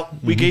take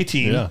out week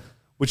 18,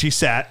 which he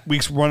sat,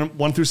 weeks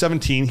 1 through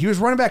 17, he was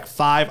running back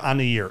 5 on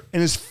the year.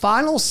 In his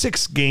final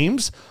 6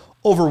 games,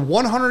 over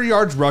 100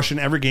 yards rushing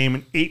every game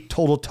and 8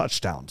 total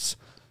touchdowns.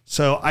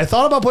 So I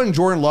thought about putting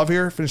Jordan Love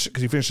here because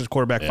he finished as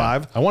quarterback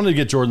 5. I wanted to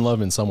get Jordan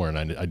Love in somewhere, and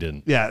I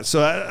didn't. Yeah, so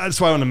that's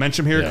why I wanted to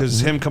mention him here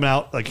because him coming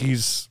out, like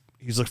he's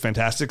looked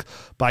fantastic.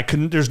 But I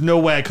couldn't. There's no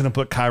way I couldn't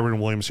put Kyron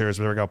Williams here as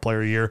my breakout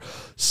player of the year.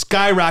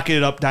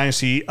 Skyrocketed up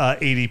Dynasty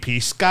ADP.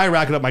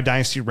 Skyrocketed up my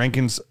Dynasty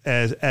rankings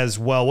as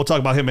well. We'll talk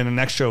about him in the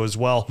next show as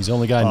well. He's the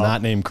only guy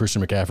not named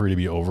Christian McCaffrey to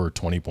be over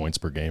 20 points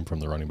per game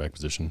from the running back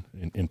position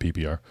in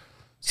PPR.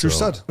 True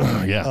stud.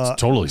 Yeah, it's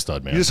totally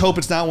stud, man. You just hope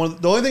it's not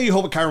one. The only thing you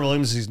hope with Kyron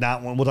Williams is he's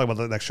not one. We'll talk about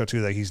that next show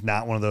too. That he's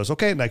not one of those.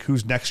 Okay, like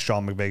who's next?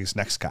 Sean McVay's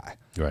next guy.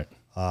 Right.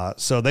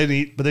 So they're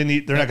not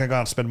going to go out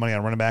and spend money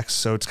on running backs.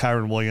 So it's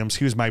Kyron Williams.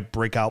 He was my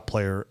breakout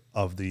player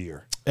of the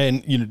year.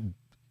 And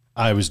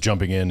I was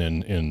jumping in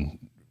and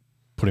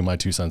putting my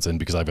 2 cents in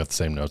because I've got the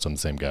same notes on the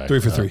same guy. 3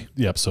 for 3.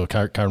 Yep. So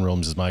Kyron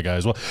Williams is my guy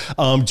as well.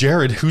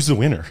 Jared, who's the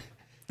winner?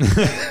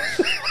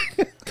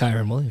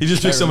 Kyron Williams. He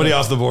just picked somebody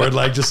off the board,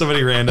 like just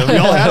somebody random. We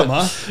all had him,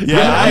 huh? Yeah,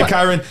 I had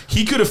Kyron.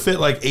 He could have fit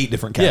like 8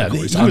 different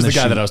categories. He was the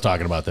guy that I was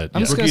talking about. I'm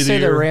just going to say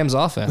the Rams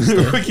offense.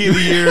 Rookie of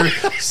the year,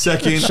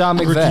 second. Sean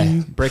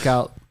McVay,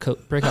 breakout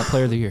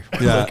player of the year.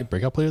 Yeah,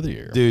 breakout player of the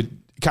year. Dude,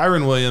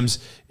 Kyron Williams.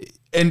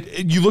 And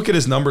you look at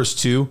his numbers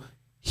too.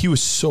 He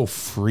was so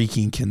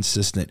freaking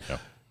consistent. Yeah.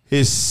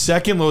 His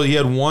second low, he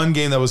had one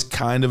game that was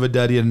kind of a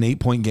dud. He had an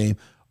 8-point game.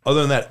 Other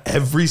than that,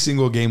 every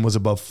single game was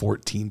above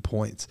 14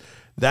 points.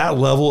 That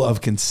level of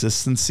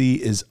consistency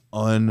is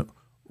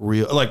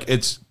unreal. Like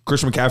it's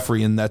Christian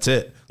McCaffrey and that's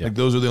it. Yeah. Like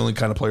those are the only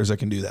kind of players that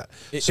can do that.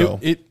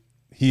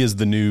 He is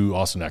the new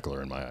Austin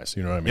Eckler in my eyes.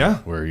 You know what I mean? Yeah.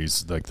 Where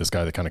he's like this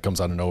guy that kind of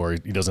comes out of nowhere.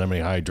 He doesn't have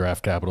any high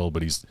draft capital,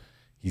 but he's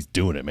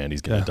doing it, man.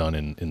 He's getting it done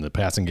in the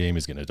passing game.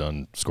 He's getting it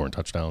done scoring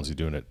touchdowns. He's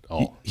doing it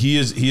all. He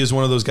is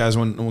one of those guys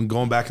when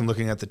going back and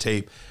looking at the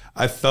tape,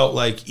 I felt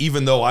like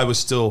even though I was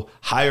still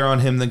higher on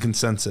him than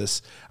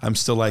consensus, I'm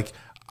still like,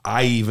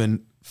 I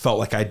even felt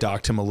like I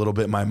docked him a little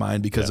bit in my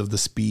mind because of the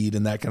speed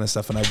and that kind of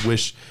stuff. And I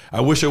wish I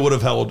would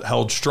have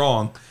held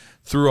strong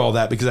through all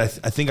that because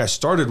I think I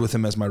started with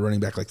him as my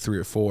running back like 3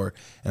 or 4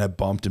 and I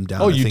bumped him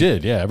down. Oh, you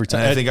did. Yeah. Every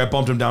time. I think I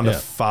bumped him down to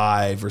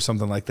 5 or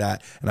something like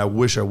that. And I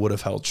wish I would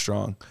have held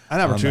strong. I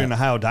had an opportunity in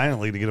Ohio Dino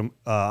League to get him,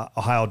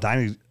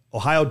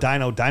 Ohio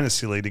Dino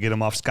Dynasty League to get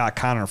him off Scott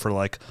Connor for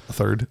like a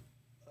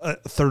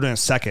third and a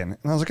second.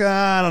 And I was like,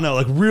 I don't know,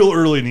 like real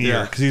early in the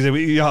year. Because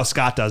you know how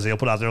Scott does it. He'll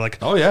put out there like,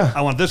 oh, yeah,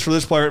 I want this for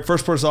this player.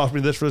 First person offered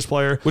me this for this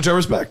player. Which I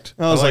respect.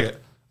 And I was like,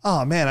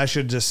 oh, man, I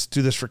should just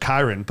do this for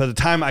Kyron. By the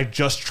time I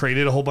just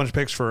traded a whole bunch of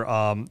picks for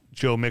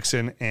Joe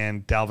Mixon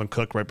and Dalvin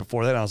Cook right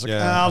before that, I was like,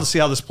 I'll just see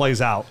how this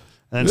plays out.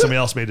 And then somebody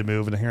else made the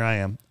move, and here I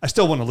am. I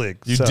still won the league.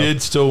 You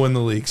did still win the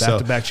league.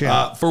 Back-to-back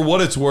champ. For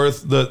what it's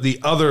worth, the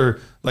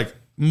other, like,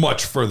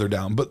 much further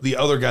down, but the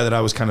other guy that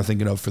I was kind of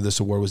thinking of for this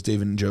award was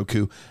David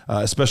Njoku,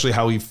 especially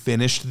how he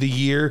finished the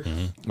year.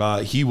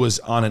 Mm-hmm. He was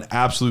on an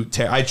absolute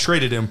tear. I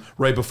traded him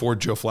right before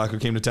Joe Flacco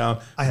came to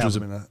town. I have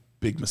him in a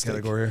big mistake.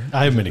 Category.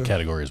 I have him in a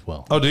category as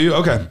well. Oh, do you?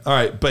 Okay. All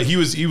right. But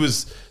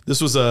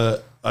this was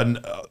the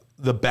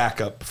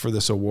backup for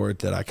this award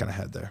that I kind of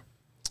had there.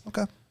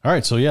 Okay. All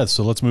right. So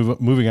let's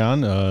moving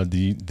on.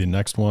 The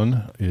next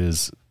one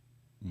is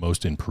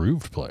most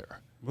improved player.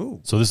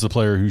 Ooh. So this is the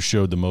player who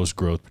showed the most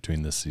growth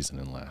between this season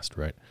and last,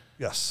 right?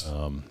 Yes.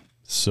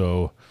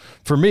 So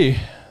for me,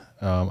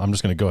 I'm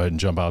just going to go ahead and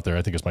jump out there.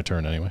 I think it's my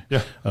turn anyway.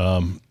 Yeah.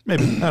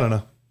 Maybe. I don't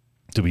know.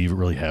 Do we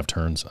really have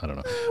turns? I don't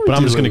know. But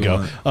I'm just going to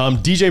go.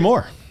 DJ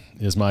Moore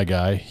is my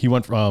guy. He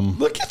went from...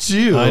 Look at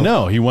you. I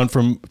know. He went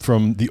from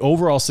the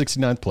overall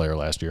 69th player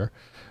last year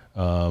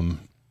in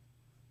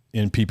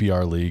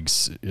PPR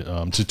leagues to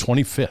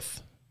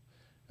 25th.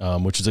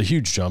 Which is a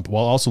huge jump,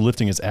 while also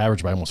lifting his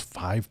average by almost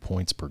 5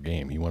 points per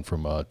game. He went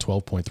from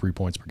 12.3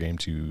 points per game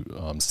to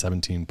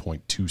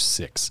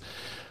 17.26.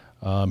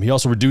 He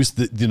also reduced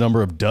the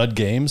number of dud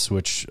games,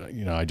 which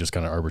I just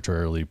kind of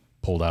arbitrarily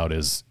pulled out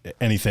as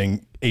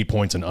anything 8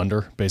 points and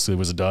under basically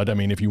was a dud. I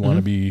mean, if you want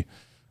to be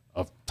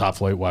a top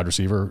flight wide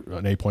receiver,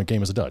 an 8-point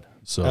game is a dud.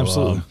 So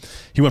absolutely,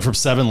 he went from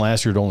 7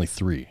 last year to only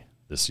 3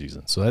 this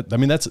season. So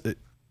that's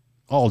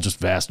all just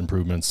vast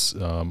improvements.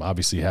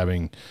 Obviously,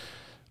 having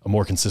a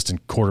more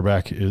consistent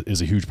quarterback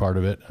is a huge part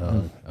of it.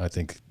 I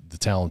think the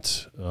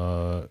talent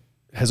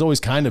has always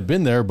kind of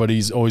been there, but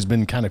he's always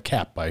been kind of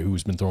capped by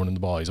who's been throwing in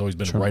the ball. He's always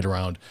been right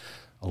around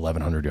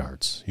 1,100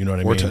 yards. You know what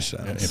I mean? 4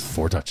 touchdowns.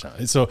 4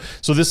 touchdowns. So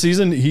this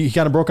season, he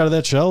kind of broke out of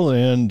that shell,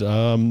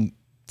 and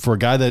for a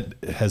guy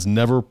that has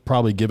never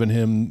probably given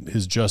him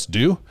his just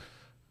due,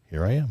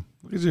 here I am.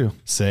 Look at you.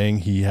 Saying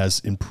he has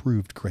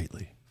improved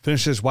greatly.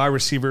 Finishes wide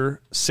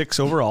receiver 6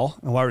 overall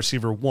and wide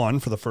receiver 1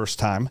 for the first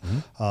time.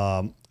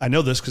 I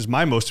know this because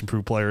my most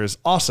improved player is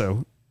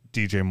also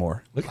DJ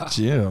Moore. Look at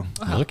you.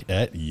 Look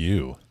at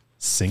you.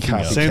 Sinking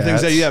up. Same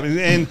things that you have.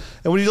 And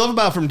what you love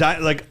about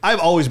I've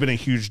always been a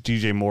huge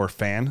DJ Moore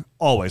fan.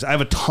 Always. I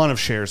have a ton of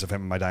shares of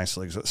him in my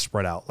Dynasty leagues that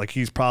spread out. Like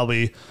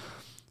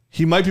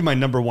he might be my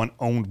number 1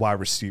 owned wide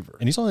receiver.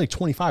 And he's only like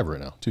 25 right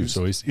now, too.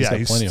 So he's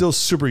still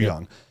super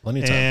young.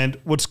 Plenty of time. And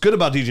what's good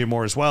about DJ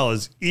Moore as well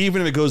is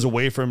even if it goes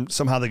away from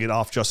somehow they get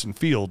off Justin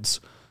Fields,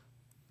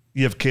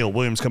 you have Caleb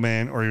Williams come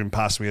in or even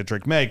possibly a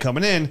Drake May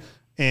coming in,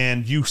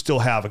 and you still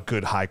have a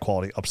good high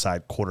quality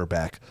upside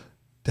quarterback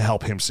to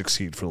help him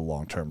succeed for the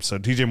long term. So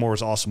DJ Moore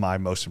is also my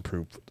most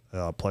improved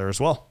player as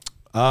well.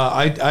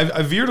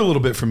 I veered a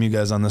little bit from you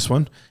guys on this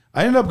one.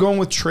 I ended up going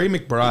with Trey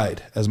McBride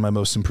as my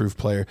most improved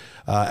player.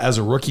 As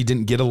a rookie,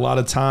 didn't get a lot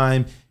of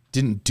time,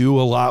 didn't do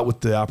a lot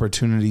with the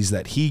opportunities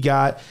that he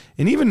got.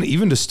 And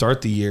even to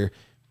start the year,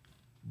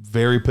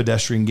 very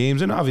pedestrian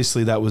games. And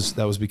obviously that was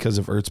because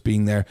of Ertz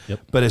being there. Yep.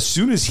 But as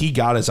soon as he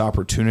got his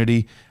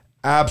opportunity,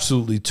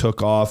 absolutely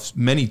took off.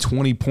 Many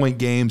 20-point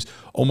games,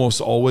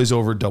 almost always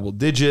over double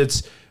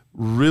digits,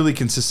 really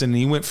consistent. And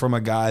he went from a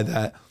guy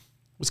that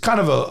was kind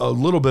of a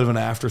little bit of an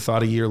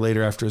afterthought a year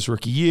later after his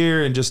rookie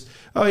year and just,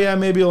 oh yeah,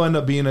 maybe he'll end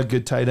up being a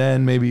good tight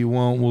end. Maybe he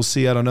won't. We'll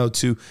see. I don't know.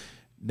 To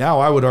now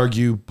I would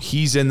argue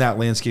he's in that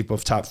landscape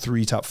of top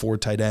 3, top 4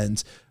 tight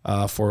ends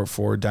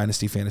for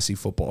Dynasty fantasy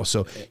football.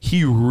 So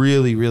he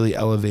really, really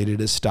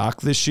elevated his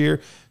stock this year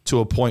to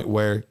a point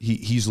where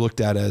he's looked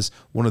at as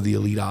one of the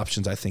elite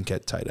options, I think,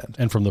 at tight end.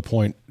 And from the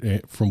point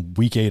from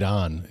week 8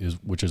 on,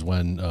 which is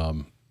when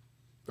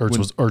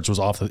Ertz was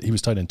off, he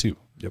was tight end 2.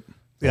 Yep.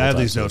 Yeah, I have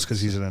these notes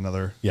because he's in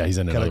another. Yeah, he's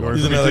in another category.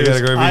 He's in another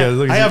category.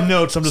 I have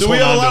notes. I'm just so we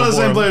have a holding lot on of to the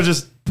same them. players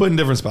just put in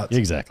different spots.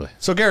 Exactly.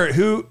 So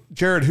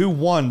Jared, who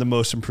won the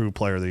most improved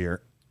player of the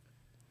year?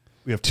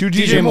 We have 2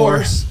 DJ DJ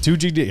Moores. 2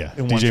 GD, yeah.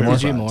 And one DJ Moore.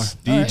 DJ Moore.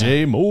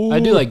 DJ Moore. I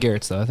do like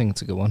Garrett's, though. I think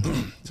it's a good one.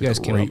 You guys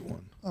came up. Great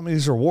one. I mean,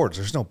 these are awards.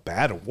 There's no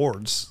bad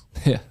awards.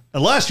 Yeah.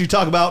 Unless you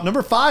talk about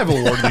number 5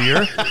 award of the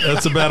year.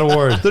 That's a bad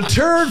award. The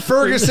Turd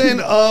Ferguson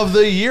of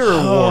the Year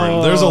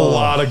award. There's a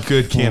lot of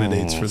good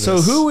candidates for this.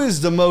 So who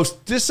is the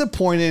most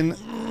disappointing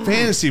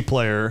fantasy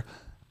player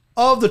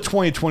of the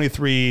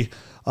 2023?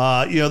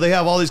 They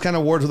have all these kind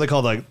of awards. What they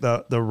call like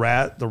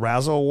the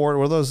Razzle Award.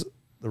 What are those?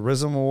 The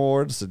Rizm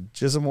Awards, the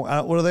Jism. What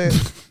are they?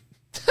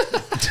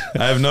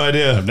 I have no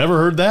idea. I've never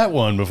heard that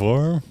one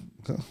before.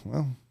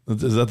 Well,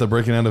 Is that the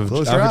breaking out of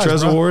Close your eyes,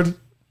 Alcatraz bro. Award?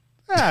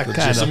 the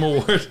Kind kind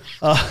Award.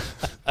 I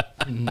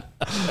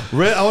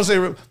want to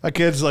say my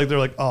kids they're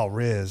like, oh,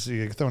 Riz,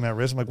 you're throwing out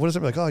Riz. I'm like, what is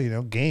it? Like,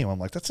 oh, game. I'm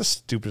like, that's the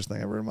stupidest thing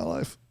I've ever heard in my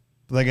life.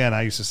 But again,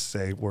 I used to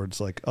say words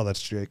like, oh,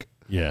 that's Jake.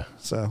 Yeah.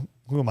 So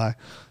who am I?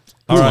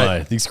 All right.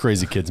 right. These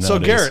crazy kids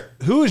nowadays. So Garrett,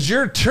 who is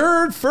your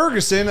Turd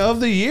Ferguson of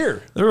the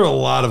year? There were a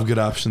lot of good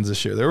options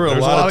this year. There were a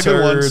There's lot of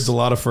good ones. turds, a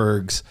lot of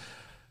Fergs.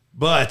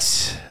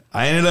 But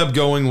I ended up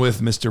going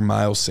with Mr.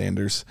 Miles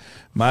Sanders.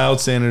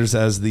 Miles Sanders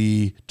as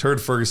the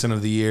Turd Ferguson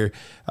of the year.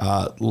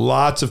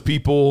 Lots of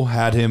people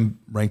had him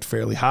ranked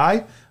fairly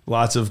high.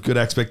 Lots of good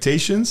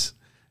expectations.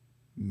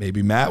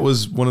 Maybe Matt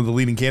was one of the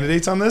leading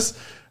candidates on this.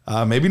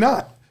 Maybe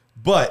not.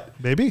 But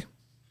Maybe.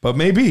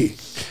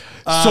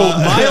 So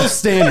Miles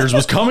Sanders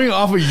was coming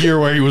off a year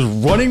where he was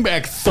running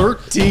back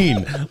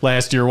 13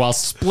 last year while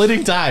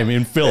splitting time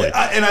in Philly.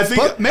 And I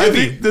think, But maybe.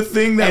 I think the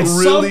thing that And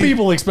really... some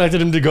people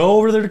expected him to go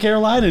over there to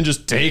Carolina and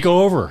just take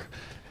over.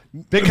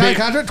 Big kind of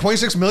contract,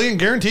 $26 million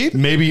guaranteed.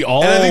 Maybe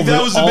all And I think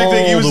that was the big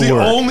thing. He was the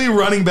work. only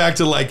running back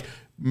to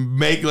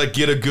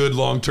get a good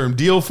long-term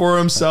deal for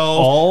himself.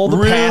 All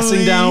the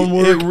passing down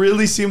work. It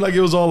really seemed like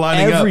it was all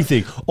lining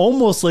Everything.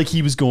 Almost like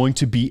he was going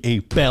to be a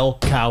bell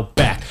cow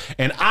back.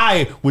 And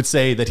I would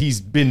say that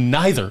he's been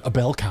neither a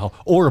bell cow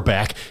or a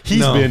back.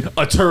 He's been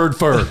a turd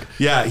ferg.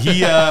 Yeah,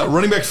 he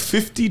running back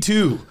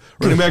 52.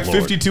 Running back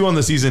 52 on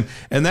the season.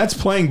 And that's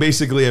playing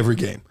basically every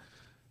game.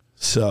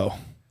 So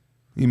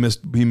he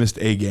missed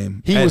a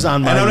game. He was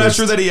on my And I'm not list.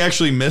 sure that he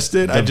actually missed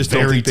it. I The just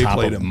don't very think they top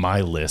played of him.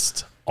 my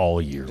list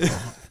all year long.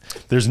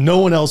 There's no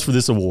one else for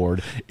this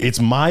award. It's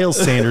Miles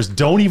Sanders.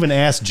 Don't even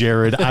ask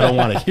Jared. I don't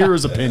want to hear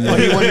his opinion.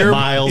 He won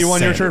your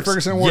Sanders. Turd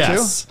Ferguson award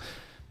yes. too?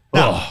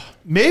 Now,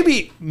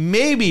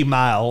 maybe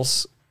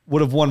Miles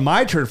would have won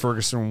my Turd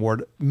Ferguson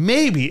award.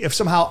 Maybe if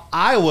somehow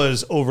I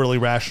was overly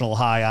rational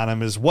high on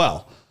him as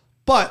well.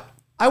 But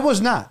I was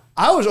not.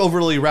 I was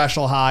overly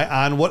rational high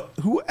on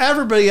who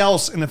everybody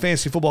else in the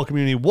fantasy football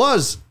community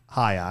was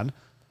high on.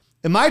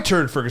 And my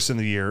Turd Ferguson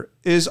of the year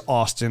is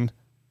Austin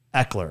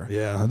Eckler.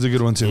 Yeah, that's a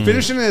good one too.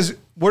 Finishing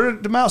where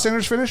did Miles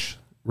Sanders finish?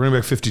 Running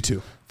back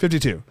 52.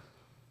 52.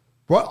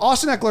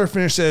 Austin Eckler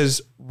finished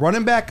as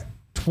running back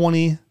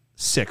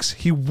 26.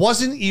 He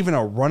wasn't even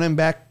a running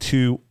back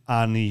 2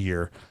 on the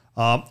year.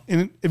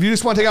 And if you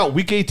just want to take out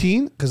week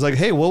 18, because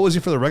hey, what was he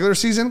for the regular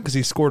season? Because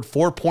he scored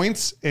 4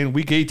 points in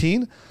week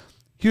 18.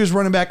 He was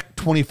running back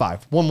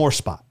 25. One more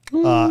spot.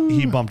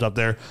 He bumped up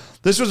there.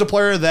 This was a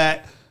player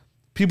that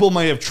people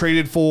might have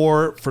traded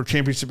for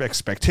championship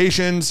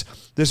expectations.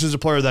 This is a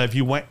player that if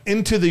you went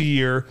into the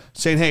year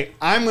saying, hey,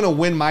 I'm going to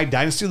win my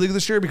Dynasty League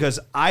this year because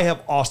I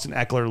have Austin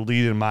Eckler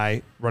leading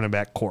my running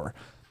back core.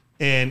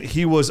 And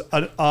he was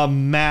a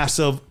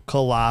massive,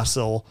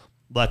 colossal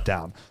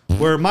letdown.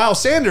 Where Miles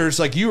Sanders,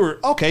 like you were,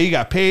 okay, he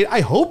got paid.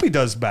 I hope he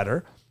does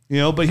better,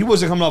 but he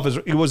wasn't coming off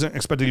he wasn't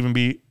expected to even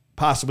be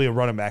possibly a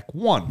running back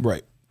one.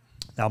 Right.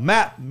 Now,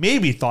 Matt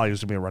maybe thought he was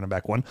going to be a running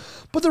back one,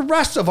 but the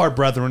rest of our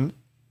brethren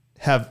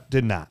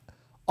did not.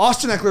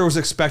 Austin Eckler was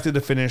expected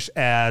to finish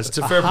as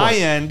a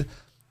high-end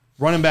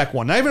running back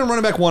one. Not even a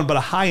running back one, but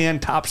a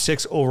high-end top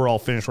 6 overall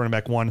finish running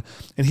back one,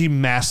 and he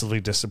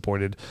massively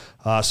disappointed.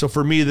 So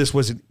for me, this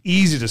was an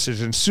easy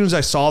decision. As soon as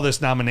I saw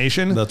this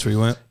nomination, that's where he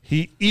went.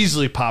 He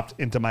easily popped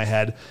into my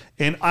head.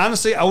 And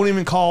honestly, I wouldn't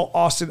even call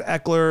Austin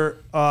Eckler,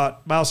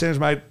 Miles Sanders,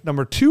 my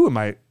number 2 in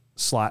my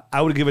slot.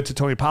 I would give it to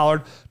Tony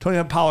Pollard.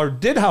 Tony Pollard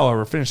did,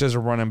 however, finish as a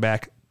running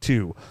back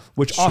 2,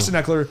 which Austin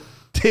Eckler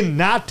did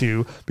not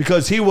do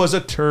because he was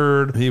a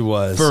turd. He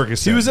was.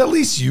 Ferguson. He was at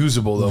least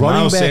usable, though. Running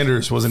Miles back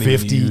Sanders wasn't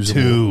 52. even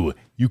usable.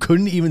 You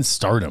couldn't even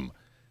start him.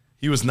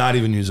 He was not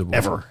even usable.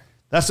 Ever.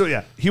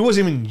 He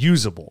wasn't even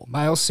usable.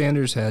 Miles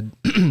Sanders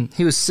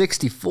he was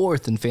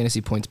 64th in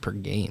fantasy points per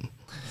game.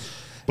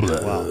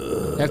 Wow.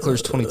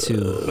 Eckler's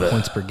 22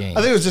 points per game.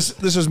 I think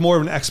this was more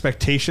of an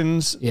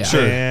expectations.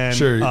 Yeah.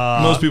 Sure.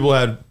 Most people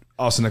had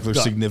Austin Eckler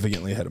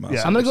significantly ahead of Miles.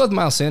 Yeah. I'm going to go with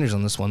Miles Sanders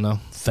on this one, though.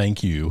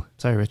 Thank you.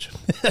 Sorry, Rich.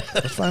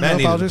 That's fine. Matt No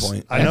needed a apologies.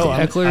 point. I know.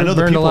 Eckler I know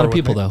the burned a lot of are with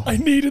people, me. though. I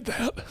needed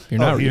that.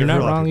 You're not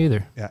wrong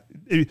either. Yeah.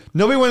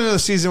 Nobody went into the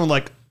season with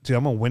like, dude,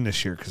 I'm going to win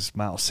this year because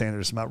Miles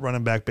Sanders is my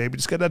running back, baby.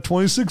 Just got that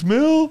 26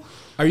 mil.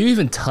 Are you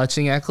even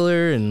touching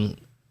Eckler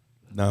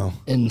No.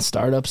 in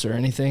startups or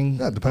anything?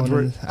 Yeah, it depends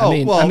where.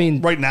 I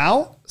mean, right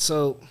now,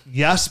 so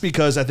yes,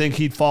 because I think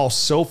he'd fall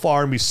so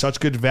far and be such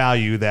good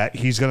value that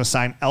he's going to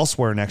sign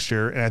elsewhere next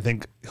year, and I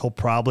think he'll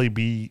probably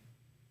be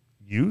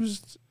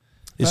used.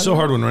 It's so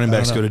hard when running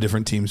backs go to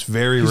different teams.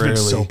 Very He's rarely.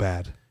 been so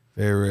bad.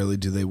 Very rarely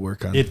do they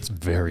work on It's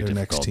very their difficult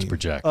next to team.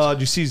 project. Do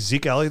you see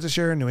Zeke Elliott this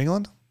year in New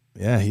England?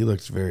 Yeah, he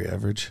looks very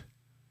average.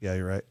 Yeah,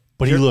 you're right.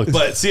 but he looked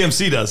But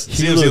CMC does.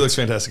 CMC looked looks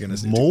fantastic in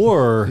his new team.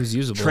 more. who's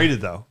usable?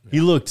 Traded though. He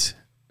looked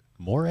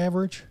more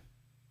average.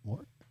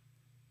 More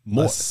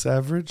Less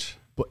average?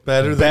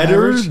 Better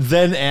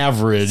than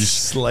average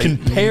Slightly.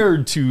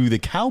 compared to the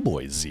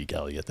Cowboys Zeke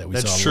Elliott that we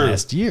That's saw true.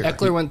 last year.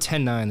 Eckler went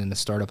 10-9 in the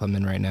startup I'm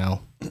in right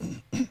now.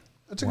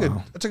 That's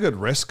a good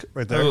risk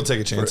right there. I will take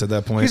a chance at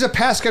that point. He's a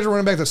pass schedule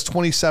running back that's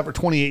 27 or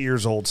 28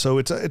 years old, so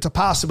it's a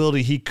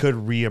possibility he could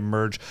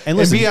reemerge and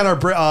listen, be on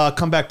our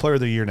comeback player of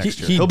the year next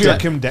year. He'll be our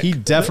Kim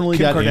definitely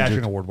Kim got Kardashian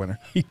injured. award winner.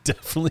 He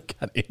definitely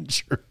got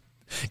injured.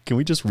 Can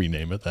we just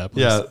rename it that?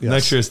 Please? Yeah, Yes.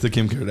 next year it's the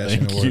Kim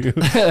Kardashian Thank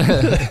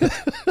award.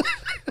 you.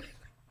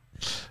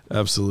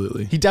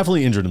 Absolutely. He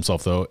definitely injured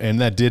himself though, and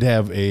that did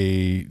have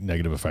a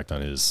negative effect on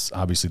his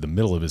obviously the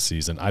middle of his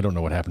season. I don't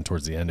know what happened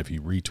towards the end. If he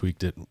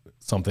retweaked it,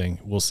 something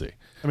we'll see.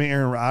 I mean,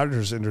 Aaron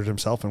Rodgers injured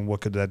himself, and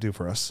what could that do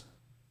for us?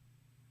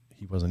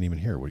 He wasn't even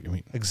here. What do you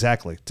mean?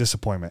 Exactly.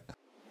 Disappointment.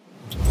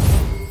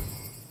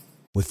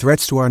 With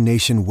threats to our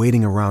nation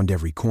waiting around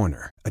every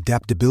corner,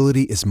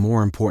 adaptability is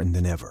more important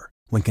than ever.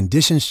 When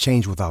conditions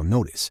change without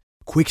notice,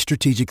 quick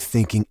strategic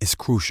thinking is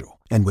crucial.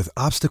 And with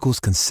obstacles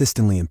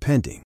consistently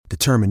impending,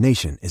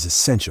 determination is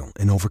essential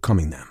in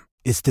overcoming them.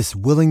 It's this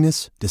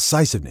willingness,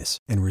 decisiveness,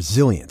 and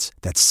resilience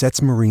that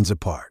sets Marines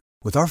apart.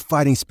 With our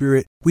fighting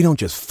spirit, we don't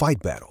just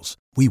fight battles,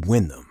 we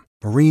win them.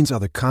 Marines are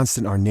the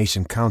constant our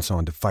nation counts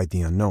on to fight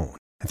the unknown.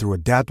 And through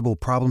adaptable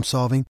problem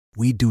solving,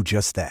 we do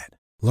just that.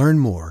 Learn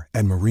more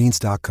at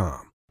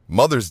marines.com.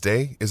 Mother's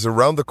Day is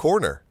around the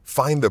corner.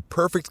 Find the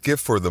perfect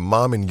gift for the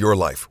mom in your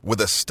life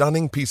with a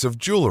stunning piece of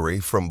jewelry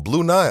from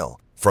Blue Nile.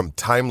 From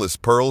timeless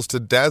pearls to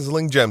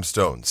dazzling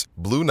gemstones,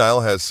 Blue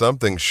Nile has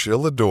something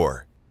she'll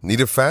adore. Need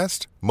it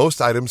fast?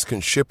 Most items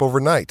can ship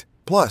overnight.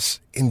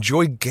 Plus,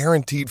 enjoy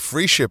guaranteed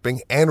free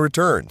shipping and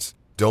returns.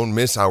 Don't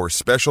miss our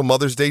special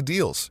Mother's Day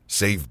deals.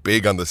 Save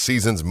big on the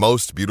season's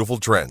most beautiful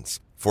trends.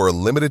 For a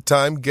limited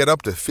time, get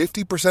up to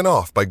 50%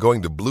 off by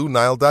going to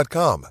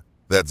BlueNile.com.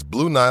 That's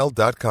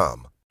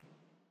BlueNile.com.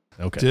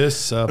 Okay.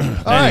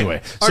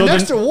 Anyway, our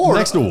next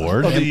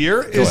award of the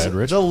year is ahead,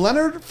 Rich. the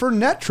Leonard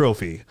Fournette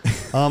Trophy.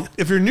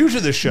 If you're new to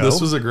this show,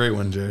 This was a great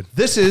one, Jared.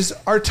 this is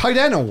our tight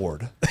end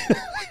award.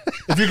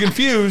 If you're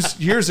confused,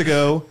 years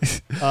ago,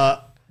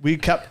 we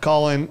kept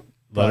calling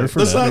Leonard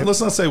Fournette.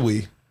 Let's not say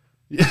we.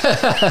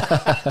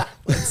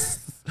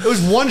 It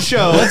was one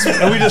show,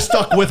 and we just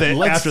stuck with it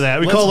after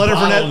that. We call Leonard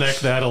Fournette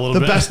that a little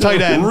the best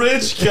tight end.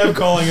 Rich kept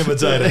calling him a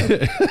tight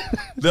end.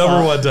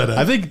 Number one tight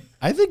end.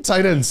 I think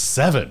tight end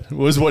 7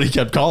 was what he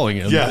kept calling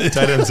him. Yeah,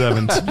 tight end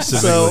 7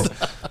 specifically.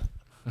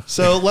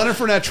 So Leonard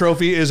Fournette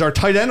Trophy is our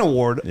tight end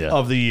award Yeah.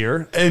 of the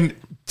year. And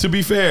to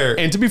be fair,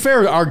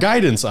 our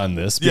guidance on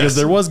this, because Yes.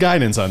 there was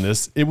guidance on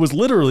this, it was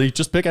literally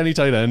just pick any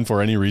tight end for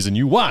any reason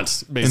you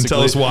want, basically. And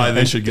tell us why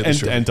they should get this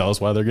trophy. And tell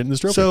us why they're getting this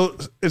trophy. So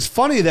it's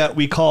funny that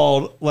we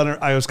called Leonard.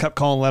 I kept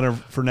calling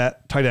Leonard Fournette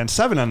tight end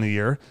 7 on the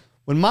year.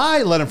 When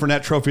my Leonard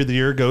Fournette Trophy of the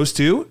Year goes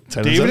to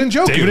David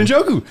Njoku. David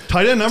Njoku.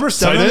 Tight end number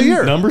 7 Tight of end the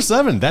year. number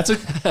 7. That's a.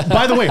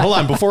 By the way, hold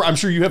on. Before, I'm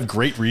sure you have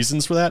great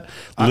reasons for that.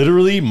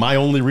 Literally, my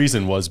only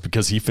reason was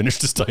because he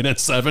finished as tight end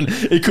 7.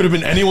 It could have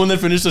been anyone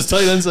that finished as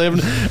tight end 7.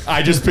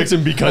 I just picked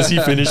him because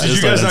he finished as Did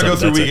you tight end guys not 7. go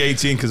through That's week it.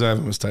 18 because I have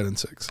him as tight end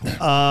 6?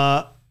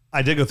 I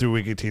did go through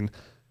week 18.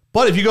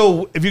 But if you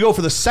go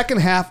for the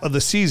second half of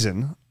the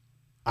season,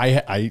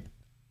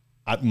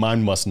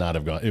 Mine must not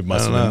have gone. It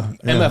must have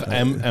been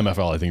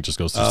MFL. I think just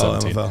goes through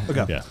 17. MFL.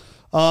 Okay. Yeah.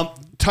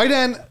 tight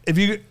end,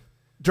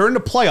 during the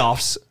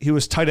playoffs, he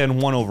was tight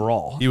end 1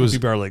 overall. He was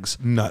PPR leagues.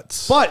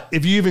 nuts. But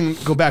if you even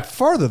go back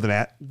farther than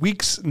that,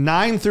 weeks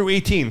 9 through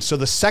 18, so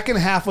the second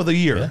half of the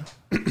year,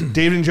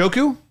 David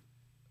Njoku,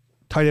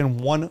 tight end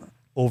 1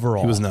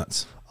 overall. He was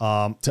nuts.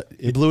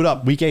 He blew it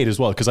up. Week 8 as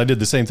well, because I did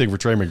the same thing for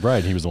Trey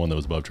McBride. He was the one that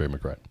was above Trey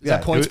McBride. Is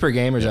that points per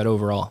game or is that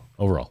overall?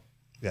 Overall.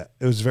 Yeah,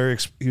 he was very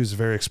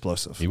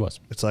explosive. He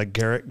was. It's like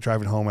Garrett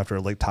driving home after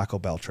a late Taco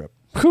Bell trip.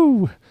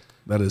 Whew.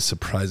 That is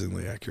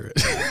surprisingly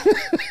accurate.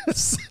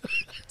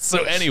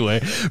 So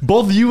anyway,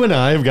 both you and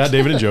I have got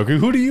David Njoku.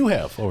 Who do you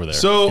have over there?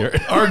 So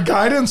our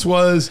guidance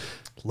was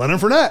Leonard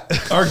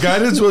Fournette. Our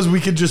guidance was we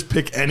could just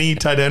pick any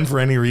tight end for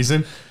any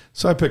reason.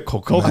 So I picked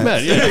Cole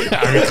Kmet. Yeah.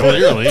 I mean,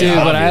 clearly. Dude,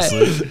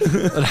 obviously.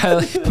 but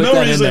I put No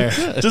that reason. in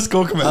there. Just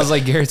Cole Kmet. I was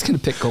like, Garrett's going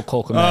to pick Cole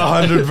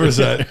Kmet.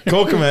 100%.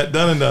 Cole Kmet,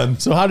 done and done.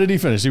 So how did he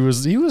finish? He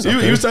was He was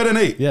tight end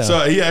 8. Yeah.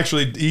 So he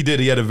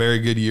had a very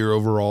good year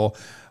overall.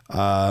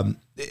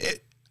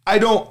 I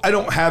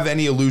don't have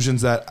any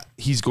illusions that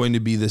he's going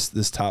to be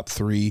this top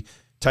 3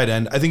 tight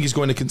end. I think he's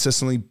going to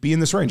consistently be in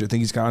this range. I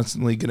think he's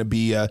constantly going to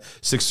be a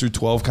 6 through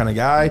 12 kind of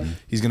guy. Mm-hmm.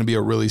 He's going to be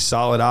a really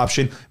solid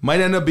option. Might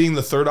end up being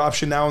the 3rd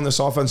option now in this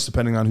offense,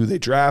 depending on who they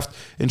draft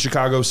in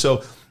Chicago.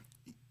 So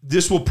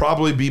this will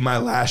probably be my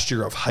last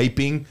year of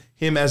hyping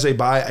him as a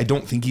buy. I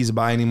don't think he's a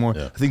buy anymore.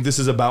 Yeah. I think this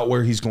is about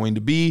where he's going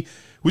to be,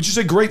 which is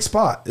a great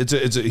spot.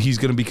 He's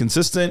going to be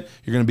consistent.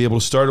 You're going to be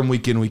able to start him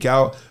week in, week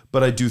out.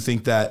 But I do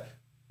think that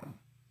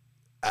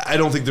I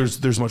don't think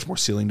there's much more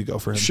ceiling to go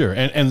for him. Sure,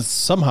 and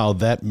somehow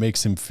that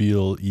makes him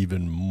feel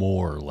even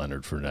more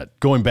Leonard Fournette.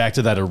 Going back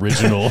to that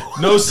original,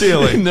 no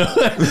ceiling. No,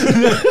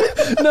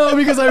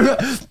 because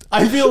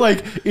I feel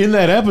like in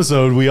that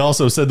episode we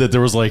also said that there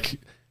was like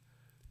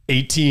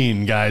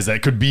 18 guys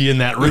that could be in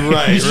that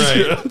range,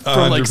 right,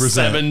 from like 100%.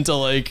 7 to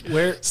like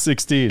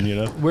 16. You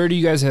know, where do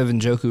you guys have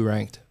Njoku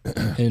ranked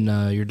in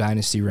your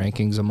dynasty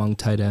rankings among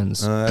tight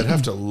ends? I'd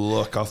have to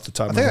look off the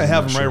top. I think I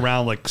have him right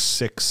around like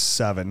 6,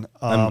 7.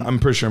 I'm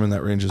pretty sure I'm in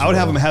that range as well. I would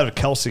have him ahead of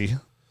Kelsey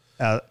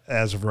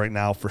as of right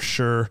now for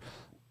sure.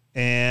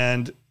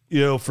 And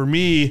for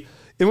me,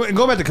 and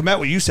going back to Kmet,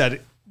 what you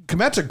said,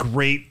 Kmet's a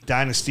great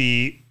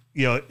dynasty.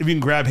 If you can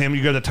grab him,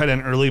 you go to tight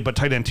end early, but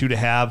tight end 2 to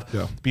have,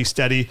 be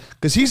steady.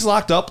 Because he's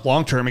locked up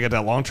long-term. He got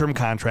that long-term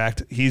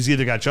contract. He's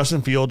either got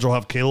Justin Fields or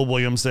have Caleb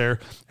Williams there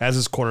as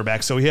his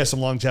quarterback. So he has some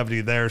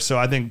longevity there. So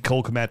I think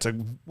Cole Kmet's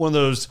one of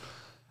those.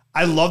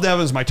 I love to have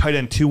him as my tight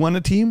end 2 on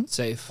the team.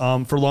 Safe.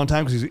 For a long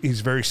time because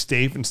he's very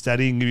safe and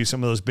steady and give you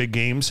some of those big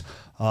games.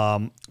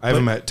 I have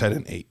him at tight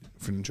end 8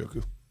 for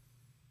Njoku.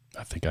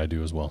 I think I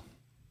do as well.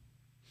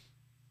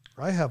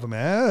 I have him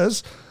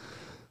as,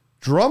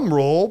 drum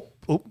roll,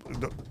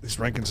 these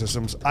ranking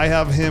systems. I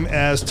have him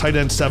as tight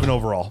end 7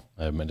 overall.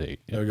 I have him at 8.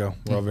 There we go.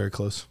 We're all very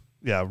close.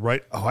 Yeah,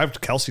 right. Oh, I have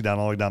Kelsey down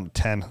all the way down to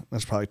 10.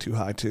 That's probably too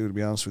high too, to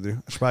be honest with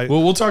you.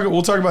 Well, we'll talk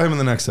about him in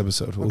the next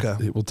episode.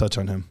 Okay. We'll touch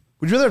on him.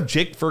 Would you rather have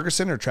Jake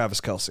Ferguson or Travis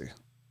Kelsey?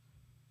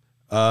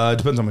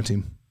 Depends on my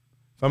team.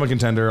 If I'm a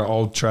contender,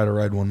 I'll try to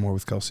ride one more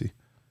with Kelsey.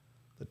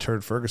 The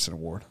Turd Ferguson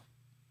Award.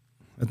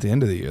 At the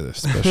end of the year,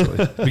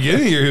 especially. Beginning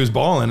of the year, he was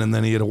balling, and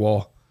then he hit a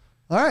wall.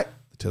 All right.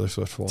 The Taylor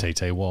Swift wall.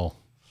 Tay Wall.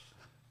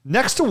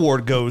 Next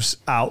award goes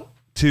out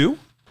to.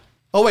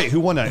 Oh wait, who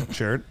won that,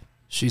 Jared?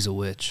 She's a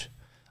witch.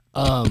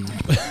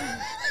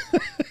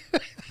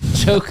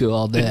 Njoku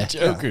all day.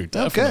 Njoku,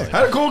 definitely. Okay.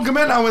 How did Cole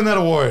Kmet not win that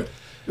award?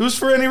 It was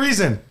for any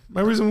reason.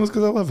 My reason was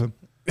because I love him.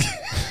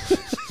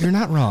 You're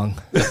not wrong.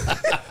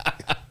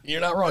 You're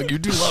not wrong. You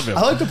do love him.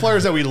 I like the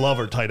players that we love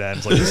are tight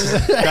ends. Like this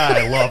is a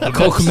guy I love. The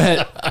Cole most.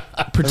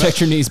 Kmet,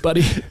 protect your knees,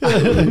 buddy.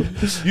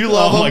 You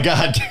love him. Oh my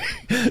God.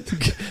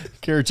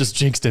 Garrett just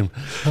jinxed him.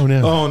 Oh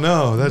no. Oh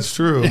no, that's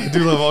true. I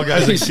do love all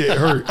guys that get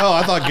hurt. Oh,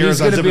 I thought He's Garrett's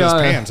going to unzipping be his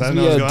on pants. I didn't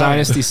know a what was going on.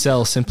 dynasty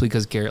sell simply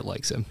because Garrett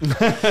likes him.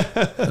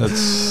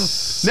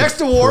 That's Next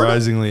award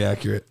surprisingly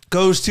accurate.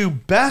 goes to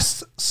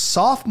Best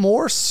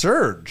Sophomore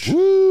Surge.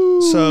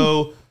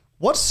 So,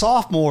 what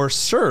sophomore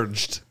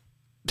surged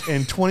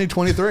in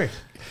 2023?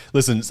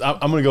 Listen,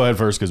 I'm going to go ahead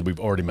first because we've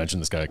already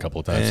mentioned this guy a couple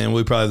of times. And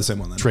we probably have the same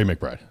one then. Trey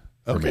McBride.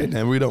 Okay,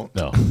 and we don't.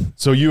 No.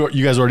 So you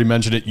guys already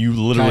mentioned it. You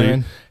literally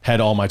Kyron.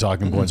 had all my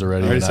talking points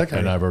already. Already And, second.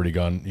 and I've already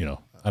gone,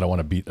 I don't want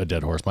to beat a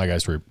dead horse. My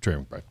guy's Trey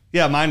McBride.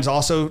 Yeah, mine's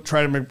also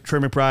Trey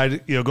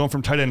McBride, going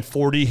from tight end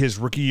 40 his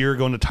rookie year,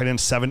 going to tight end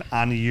 7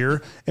 on the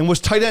year, and was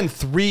tight end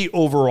 3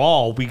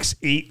 overall weeks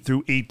 8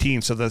 through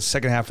 18, so the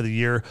second half of the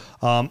year.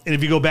 And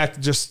if you go back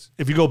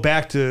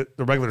to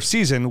the regular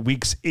season,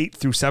 weeks 8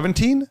 through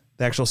 17,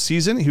 the actual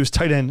season, he was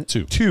tight end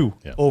 2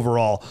 Yeah.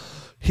 overall.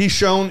 he's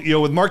shown,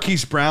 with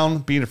Marquise Brown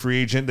being a free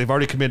agent, they've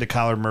already committed to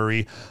Kyler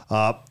Murray.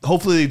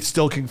 Hopefully they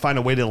still can find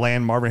a way to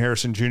land Marvin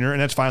Harrison Jr.,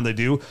 and that's fine if they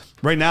do.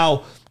 Right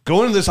now,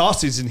 going into this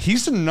offseason,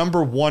 he's the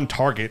number one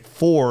target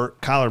for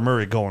Kyler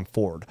Murray going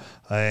forward.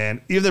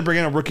 And even if they bring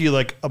in a rookie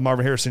like a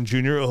Marvin Harrison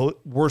Jr.,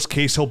 worst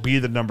case, he'll be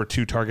the number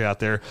 2 target out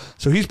there.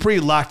 So he's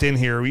pretty locked in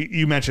here.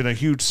 You mentioned a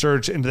huge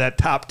surge into that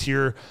top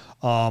tier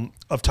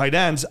of tight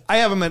ends. I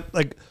have him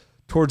at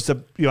towards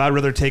the, I'd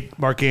rather take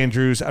Mark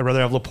Andrews. I'd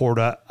rather have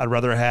Laporta. I'd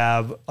rather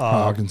have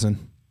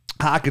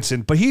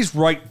Hawkinson, but he's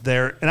right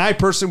there. And I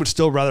personally would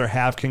still rather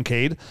have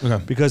Kincaid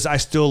because I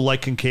still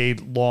like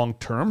Kincaid long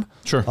term.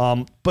 Sure.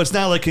 But it's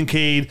not like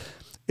Kincaid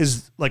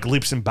is like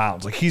leaps and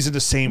bounds. Like he's in the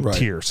same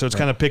tier. So it's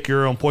kind of pick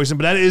your own poison.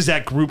 But that is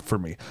that group for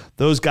me.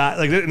 Those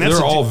guys,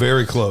 they're all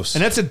very close.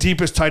 And that's the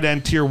deepest tight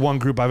end tier 1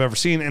 group I've ever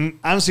seen. And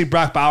honestly,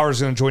 Brock Bowers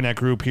is going to join that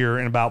group here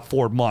in about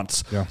 4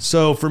 months. Yeah.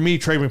 So for me,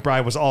 Trey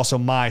McBride was also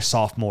my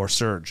sophomore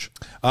surge.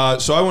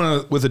 So I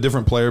went with a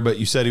different player, but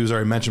you said he was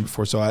already mentioned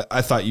before. So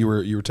I thought you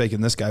were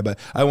taking this guy, but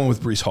I went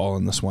with Breece Hall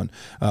in this one.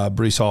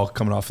 Breece Hall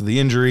coming off of the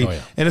injury.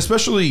 And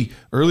especially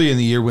early in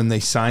the year when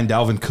they signed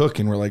Dalvin Cook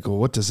and we're like, well,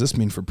 what does this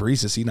mean for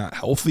Breece? Is he not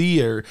healthy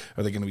or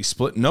are they going to be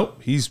split?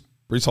 Nope.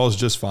 Breece Hall is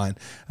just fine.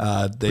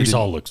 Breece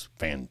Hall looks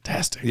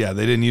fantastic. Yeah,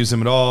 they didn't use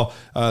him at all,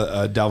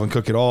 Dalvin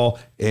Cook at all,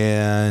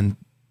 and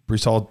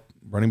Breece Hall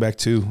running back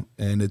 2,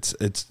 and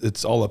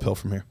it's all uphill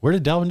from here. Where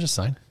did Dalvin just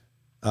sign?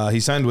 He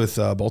signed with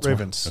Baltimore.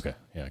 Ravens. Okay,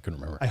 yeah, I couldn't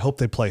remember. I hope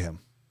they play him.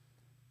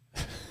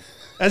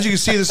 As you can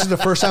see, this is the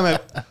first time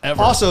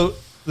also,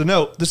 the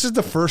note, this is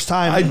the first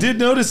time I did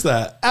notice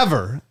that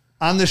ever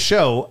on this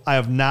show I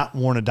have not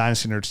worn a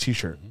Dynasty Nerds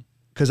t-shirt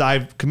because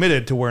I've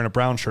committed to wearing a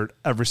brown shirt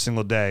every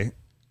single day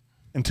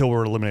until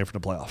we're eliminated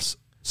from the playoffs.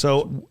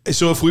 So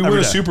if we win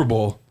a Super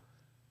Bowl,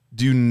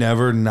 do you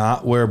never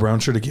not wear a brown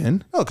shirt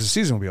again? No, because the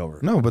season will be over.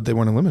 No, but they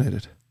weren't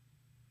eliminated.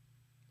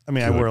 I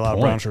mean, I wear a lot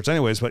of brown shirts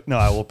anyways, but no,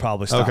 I will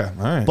probably stop. Okay,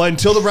 all right. But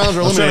until the Browns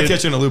are eliminated, I'm trying to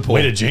catch you in a loophole.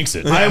 Way to jinx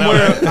it. I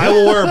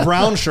will wear a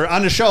brown shirt.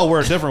 On the show, I'll wear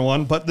a different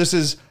one, but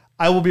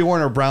I will be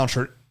wearing a brown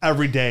shirt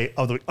every day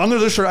of the week. Under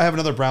this shirt, I have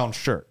another brown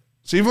shirt.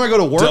 So even when I go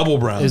to work, double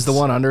brown. Is the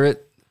one under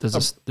it?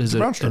 Is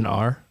it an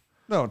R?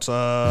 No, it's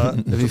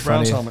a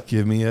Browns helmet.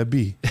 Give me a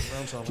B.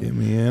 Give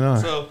me an R.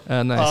 So,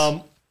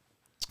 nice.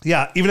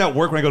 Yeah, even at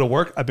work, when I go to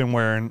work, I've been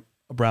wearing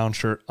a brown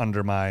shirt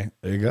under my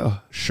there you go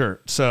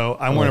shirt. So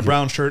I'm wearing a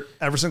brown shirt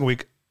every single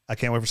week. I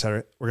can't wait for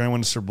Saturday. We're going to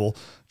win the Super Bowl.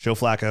 Joe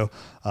Flacco.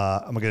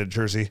 I'm going to get a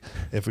jersey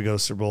if we go to the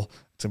Super Bowl.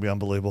 It's going to be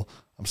unbelievable.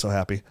 I'm so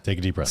happy. Take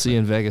a deep breath. See you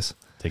in Vegas.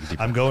 Take a deep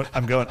breath.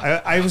 I'm going.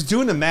 I was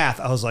doing the math.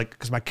 I was like,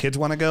 because my kids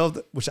want to go,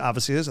 which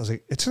obviously is. I was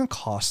like, it's going to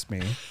cost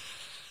me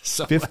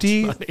so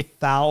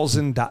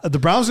 $50,000. The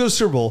Browns go to the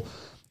Super Bowl.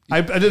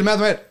 I did the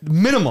math.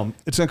 Minimum,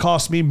 it's going to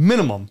cost me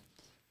minimum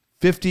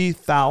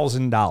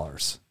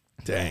 $50,000.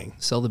 Dang.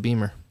 Sell the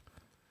Beamer.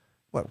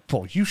 What?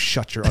 Paul, you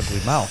shut your ugly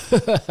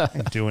mouth. I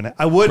ain't doing it.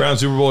 I would. Brown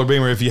Super Bowl or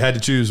Beamer, if you had to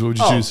choose, what would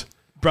you choose?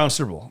 Brown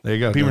Super Bowl. There you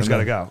go. Beamer's got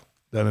to go.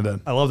 Done and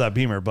done. I love that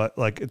Beamer, but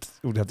it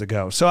would have to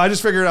go. So I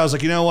just figured I was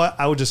like, you know what?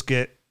 I would just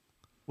get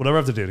whatever I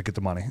have to do to get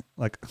the money.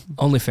 Like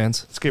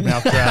OnlyFans. Skipping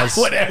out grass.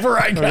 Whatever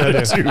I gotta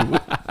do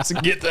to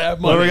get that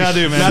money. What do we gotta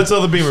do, man? Not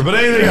sell the Beamer, but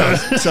anything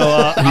else.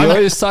 So you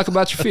always talk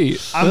about your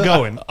feet. I'm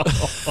going.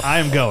 I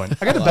am going.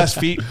 I got the best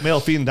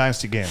male feet in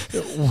Dynasty game.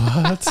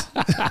 What?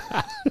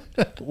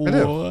 I do.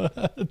 What?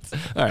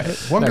 All right.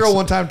 One girl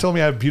one time told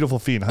me I have beautiful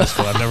feet in high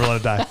school. I've never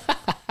let it die.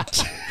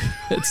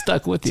 It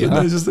stuck with you.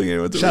 I was just thinking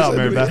what Shout out,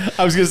 Mary Beth.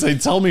 I was gonna say,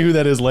 tell me who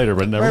that is later,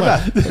 but never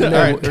mind.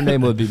 Her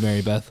name would be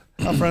Mary Beth.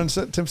 My friend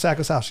Tim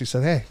Sacco's house. She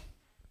said, "Hey,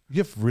 you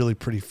have really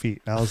pretty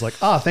feet." And I was like,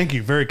 thank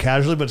you, very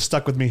casually, but it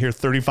stuck with me here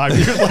 35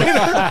 years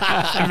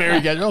later.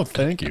 Very good. Oh,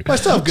 thank you. I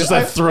still have good. Just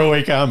a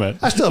throwaway comment.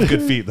 I still have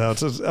good feet though.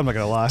 I'm not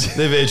gonna lie.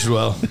 They've aged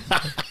well.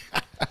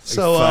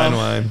 So fine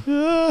wine.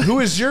 Who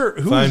is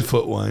your fine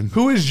foot wine?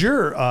 Who is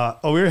your?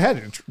 We had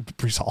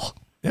Breece Hall.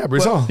 Yeah,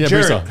 Breece Hall. Yeah,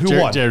 Jared, Breece Hall. who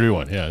won? Jared, who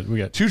won? Yeah, we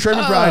got 2 Trey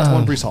McBrides,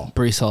 1 Breece Hall.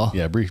 Breece Hall.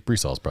 Yeah,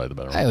 Breece Hall's probably the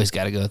better one. I always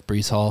got to go with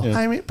Breece Hall. Yeah.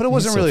 I mean, but it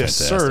wasn't so really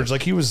fantastic. a surge.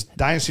 Like he was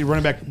Dynasty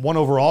running back 1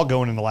 overall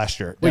going into last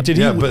year. Wait, did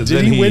he win?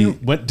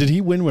 Did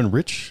he win when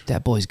Rich?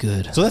 That boy's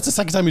good. So that's the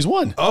second time he's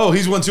won. Oh,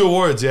 he's won 2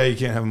 awards. Yeah, you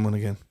can't have him win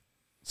again.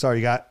 Sorry,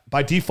 you got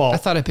by default. I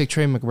thought I picked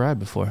Trey McBride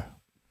before.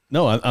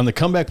 No, on the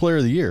comeback player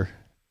of the year,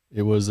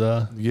 it was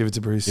You gave it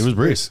to Breece. It was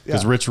Breece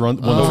because Rich won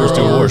the over first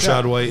 2 awards.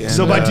 Rashad White. And,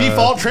 so by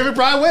default, Trey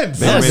McBride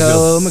wins. I'm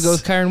gonna go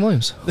with Kyron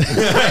Williams.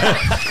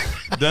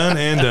 Done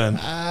and done.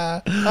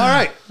 All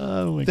right.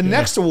 The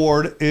next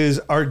award is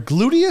our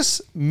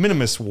Gluteus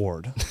Minimus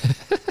Award.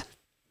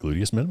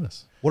 Gluteus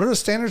Minimus. What are the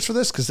standards for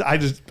this? Because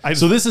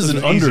So this is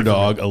an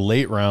underdog, a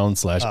late round /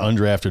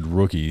 undrafted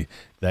rookie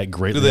that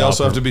greatly. Do they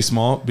also have to be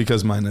small?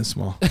 Because mine is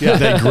small. Yeah,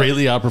 that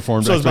greatly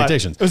outperformed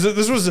expectations.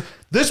 This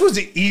was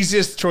the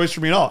easiest choice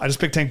for me at all. I just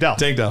picked Tank Dell.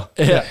 Tank Dell.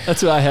 Yeah,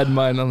 that's what I had in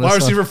mind on this Wide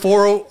one.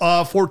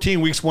 receiver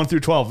 14 weeks 1 through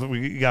 12.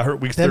 We got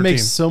hurt weeks 13. That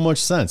makes so much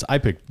sense. I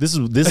picked this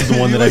is the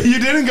one that You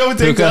didn't go with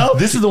Tank Dell?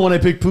 This is the one I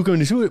picked. Puka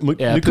Nacua.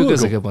 Yeah,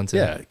 Puka's a good one too.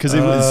 Yeah, because he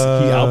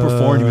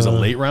outperformed. He was a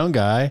late round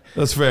guy.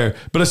 That's fair.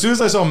 But as soon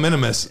as I saw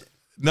Minimus,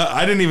 No,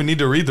 I didn't even need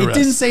to read the It rest.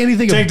 didn't say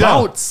anything Tank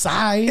about Dell.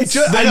 size.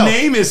 The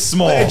name is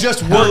small. It just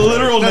the worked.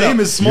 literal name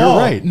is small.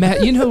 You're right.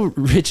 Matt, you know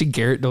Rich and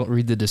Garrett don't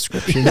read the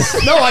descriptions.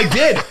 No, I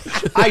did.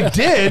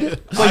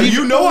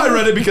 You know I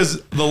read it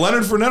because the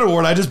Leonard Fournette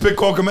Award, I just picked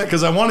Cole Kmet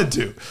because I wanted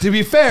to. To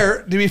be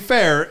fair,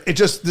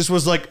 this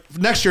was like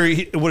next year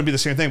it wouldn't be the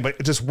same thing, but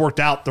it just worked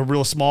out. The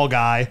real small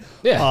guy,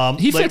 Yeah,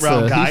 he late fits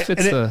round the- guy, he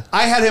fits and the-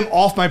 I had him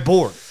off my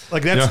board.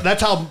 Like Yeah.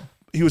 that's how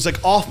he was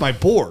like off my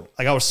board.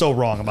 Like I was so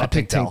wrong I about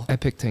picked Tank Dell. I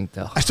picked Tank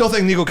Dell. I still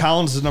think Nico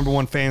Collins is the number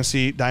one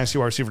fantasy dynasty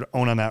wide receiver to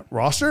own on that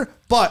roster,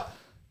 but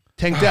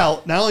Tank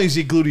Dell, not only is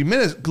he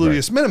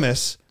gluteus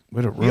minimus,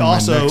 Way to he ruin my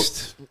also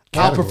next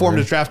outperformed category.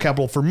 his draft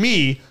capital for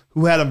me,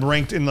 who had him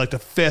ranked in like the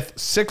 5th,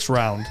 6th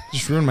round.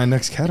 Just ruined my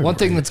next category. One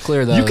thing that's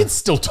clear though, You can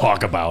still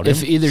talk about him.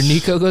 if either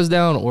Nico goes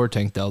down or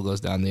Tank Dell goes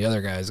down, the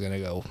other guy is gonna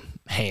go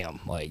ham.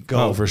 Like,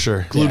 Oh, for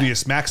sure.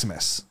 Gluteus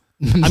Maximus.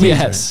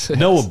 yes.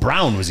 Noah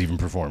Brown was even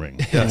performing.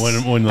 Yes. When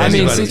I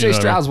mean, anybody, CJ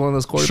Stroud's one of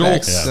those quarterbacks.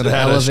 Schultz Gonna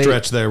had a elevate-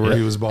 stretch there where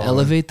he was balling.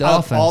 elevate the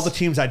offense. All the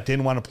teams I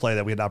didn't want to play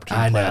that we had the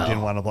opportunity to play, I know.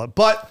 didn't want to play.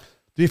 But to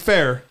be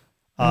fair,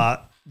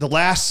 the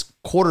last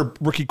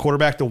rookie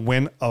quarterback to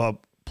win a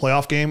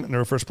playoff game in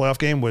their first playoff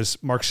game was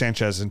Mark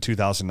Sanchez in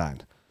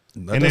 2009.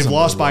 And they've doesn't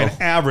lost bode by well.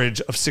 an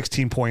average of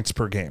 16 points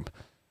per game.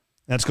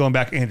 That's going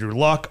back Andrew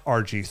Luck,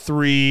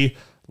 RG3,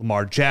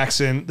 Lamar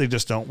Jackson. They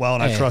just don't well,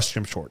 and I Hey. trust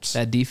Jim Schwartz.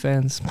 that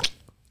defense.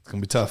 It's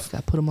going to be tough. Got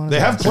to put him on. They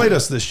his have ass. played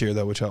us this year,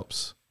 though, which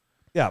helps.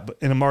 Yeah, but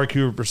in Amari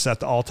Cooper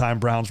set the all-time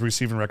Browns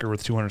receiving record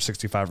with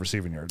 265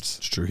 receiving yards.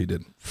 It's true, he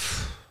did.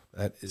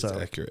 That is So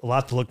accurate. a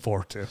lot to look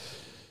forward to.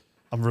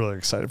 I'm really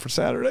excited for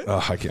Saturday.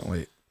 Oh, I can't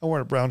wait. I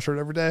wear a brown shirt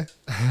every day.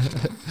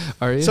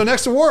 Are you? So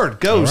next award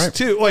goes All right.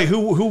 to wait.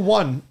 Who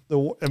won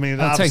the? I mean,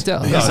 Tank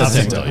Dell. Yeah, Yeah,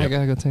 Tank Dell, I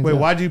gotta go Tank Wait, Dell.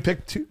 why did you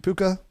pick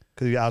Puka?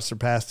 Because he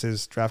outsurpassed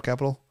his draft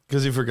capital.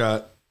 Because he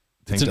forgot.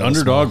 It's an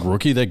underdog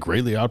rookie that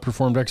greatly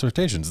outperformed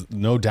expectations.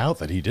 No doubt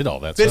that he did all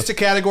that Fits stuff. the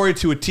category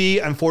to a T.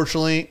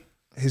 Unfortunately,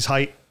 his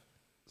height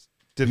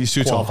didn't He's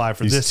too tall. qualify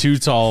for He's this. too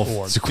tall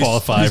award. to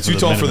qualify. He's too the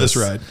tall for this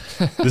minimus.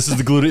 ride. This is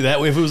the gluteus. That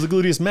way, if it was the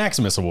gluteus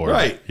maximus award,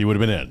 Right. he would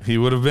have been in. He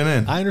would have been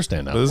in. I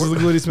understand now. But this is the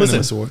Gluteus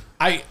Minimus Award.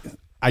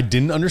 I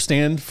didn't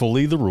understand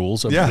fully the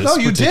rules of Yeah. this No,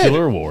 you particular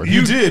did. award.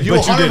 You did, You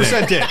but you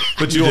 100% didn't. did.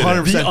 But you You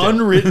didn't. 100% the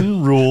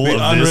unwritten rule The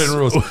of this unwritten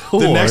rules. The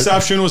award. next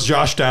option was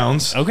Josh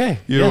Downs. Okay.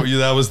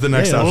 That was the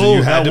next Yeah. option Oh,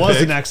 you had that to was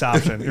pick. the next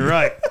option. You're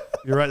right.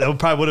 You're right. That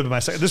probably would have been my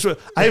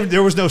second.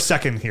 There was no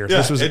second here. Yeah,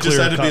 This was a it just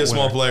had to be clear-cut a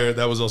small winner. player.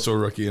 That was also a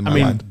rookie in my I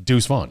mean, mind.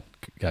 Deuce Vaughn,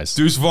 guys.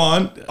 Deuce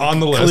Vaughn on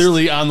the list.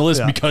 Clearly on the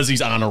list Yeah. because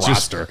he's on a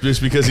roster.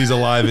 Just because he's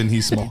alive and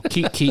he's small.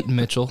 Keaton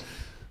Mitchell.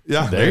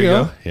 Yeah, There you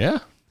go. Yeah.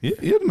 He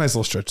had a nice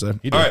little stretch there.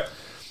 He did. All right.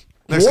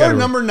 Next Award category.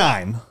 number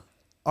 9,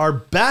 our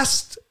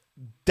best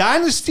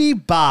dynasty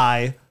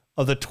buy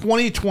of the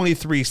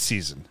 2023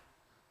 season.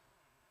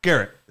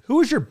 Garrett,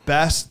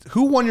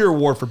 who won your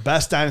award for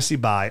best dynasty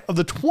buy of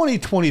the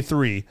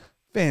 2023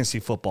 fantasy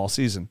football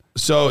season?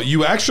 So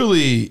you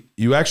actually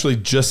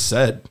just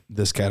said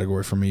this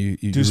category for me.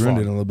 You Deuce ruined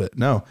Vaughn. it a little bit.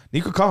 No,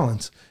 Nico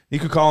Collins.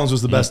 Nico Collins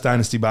was the best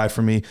dynasty buy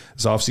for me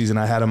this offseason.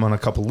 I had him on a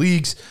couple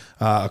leagues,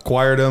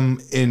 acquired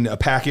him in a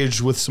package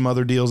with some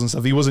other deals and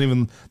stuff. He wasn't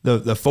even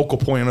the focal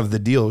point of the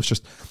deal. It was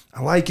just,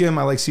 I like him.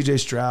 I like CJ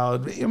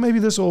Stroud. Maybe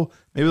this will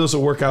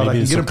work out. Maybe I can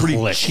this get him will pretty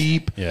click.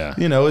 cheap. Yeah.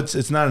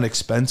 It's not an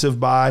expensive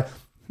buy.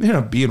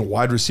 Being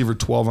wide receiver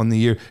 12 on the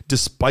year,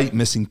 despite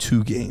missing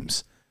 2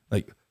 games.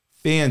 Like,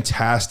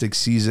 fantastic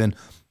season.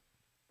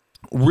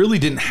 Really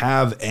didn't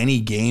have any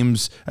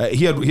games.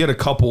 He had a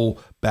couple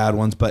bad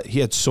ones, but he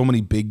had so many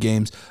big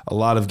games, a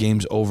lot of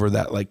games over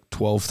that like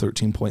 12,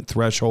 13 point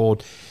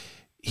threshold.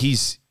 He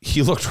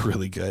looked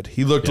really good.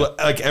 He looked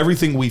like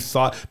everything we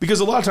thought,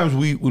 because a lot of times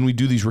when we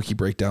do these rookie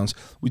breakdowns,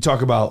 we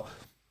talk about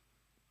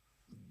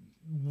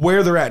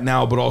where they're at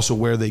now, but also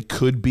where they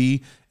could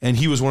be. And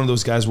he was one of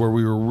those guys where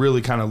we were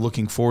really kind of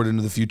looking forward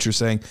into the future,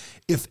 saying,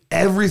 if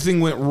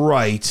everything went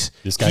right,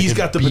 This guy he's could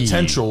got the be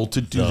potential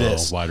to do the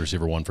this. wide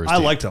receiver one for his I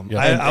team. liked him. Yeah.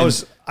 I might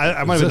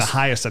have been the this-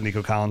 highest on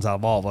Nico Collins out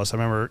of all of us. I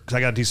remember because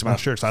I got a decent amount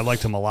of shirts. I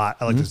liked him a lot.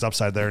 I liked his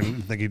upside there,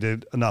 and think he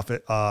did enough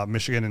at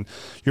Michigan. And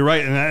you're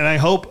right. And I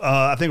hope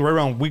I think right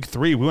around week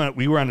 3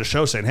 we were on the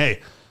show saying, hey,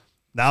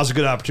 now's a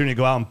good opportunity to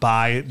go out and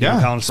buy Nico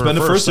Collins for spend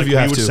a first if you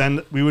have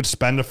to. We would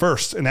spend a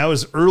first, and that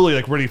was early.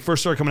 Like when he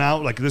first started coming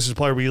out, like this is a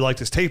player we liked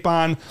his tape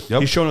on.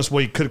 Yep. He's shown us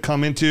what he could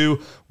come into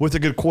with a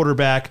good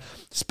quarterback.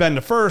 Spend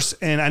a first,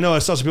 and I know I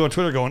saw some people on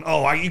Twitter going,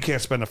 "Oh, you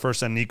can't spend a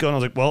first on Nico." And I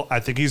was like, "Well, I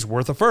think he's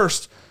worth a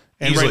first."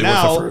 And Easily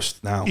right worth a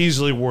first now.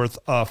 easily worth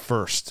a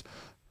first.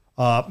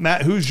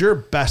 Matt, who's your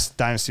best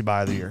dynasty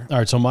buy of the year? All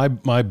right, so my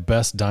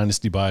best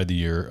dynasty buy of the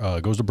year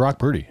goes to Brock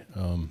Purdy.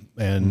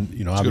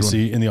 And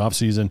obviously in the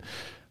offseason,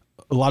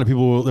 there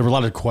were a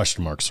lot of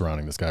question marks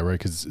surrounding this guy, right?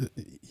 Because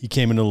he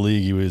came into the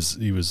league, he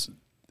was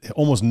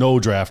almost no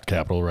draft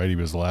capital, right? He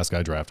was the last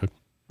guy drafted.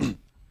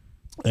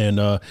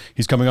 And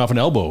he's coming off an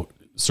elbow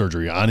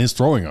surgery on his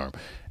throwing arm.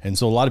 And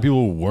so a lot of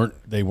people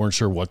weren't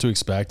sure what to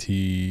expect.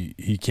 He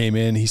came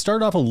in, he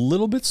started off a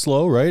little bit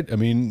slow, right? I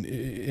mean,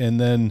 and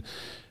then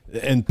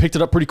and picked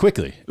it up pretty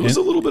quickly. It was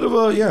a little bit of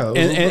a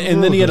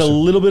and then he had a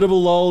little bit of a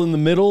lull in the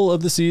middle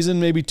of the season,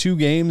 maybe 2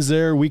 games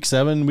there, week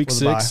 7, week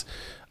 6,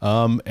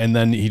 and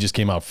then he just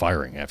came out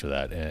firing after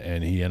that,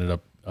 and he ended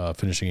up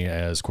finishing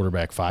as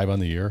quarterback 5 on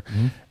the year.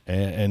 Mm-hmm.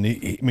 And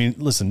I mean,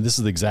 listen, this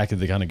is exactly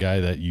the kind of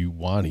guy that you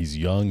want. He's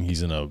young.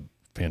 He's in a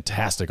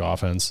fantastic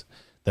offense.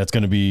 That's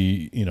going to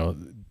be,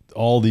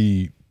 all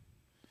the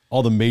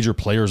major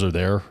players are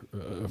there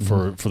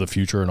for the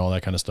future and all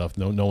that kind of stuff.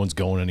 No one's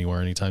going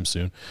anywhere anytime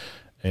soon.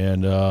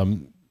 And,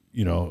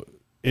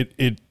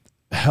 it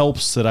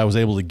helps that I was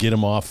able to get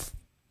him off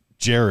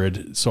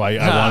Jared. So I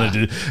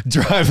wanted to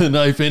drive the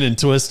knife in and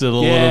twist it a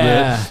little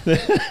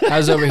bit. I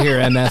was over here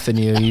MFing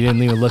you. You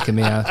didn't even look at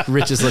me.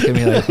 Rich is looking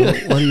at me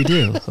like, what do you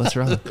do? What's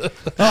wrong? Oh,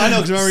 I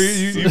know. Because remember,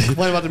 you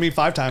complained about me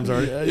 5 times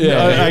already.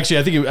 Actually,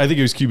 I think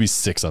it was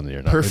QB6 on the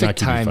year.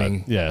 Perfect not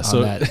timing. Yeah.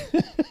 So that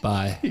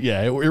bye.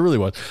 Yeah, it really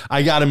was.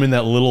 I got him in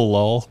that little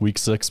lull, week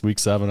 6, week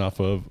 7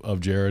 off of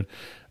Jared.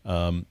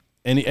 And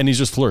he's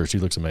just flourished. He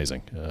looks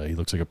amazing. He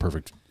looks like a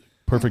perfect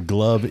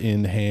glove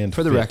in hand.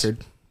 For the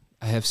record,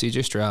 I have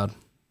CJ Stroud,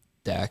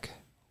 Dak,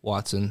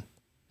 Watson,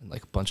 and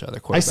like a bunch of other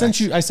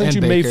quarterbacks. I sent you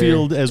Baker.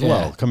 Mayfield as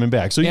well, coming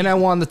back. So and I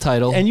won the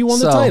title. And you won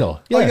the title.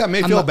 Yeah. Oh, you got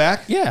Mayfield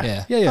back?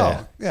 Yeah.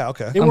 Oh, yeah,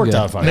 okay. It worked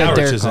out fine. Now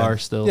Derek Carr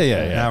still.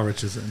 Yeah. Now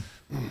Rich is in.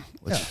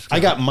 I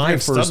got my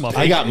first.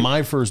 I got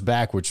my first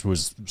back, which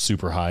was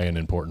super high and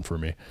important for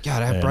me.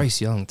 God, I have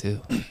Bryce Young too.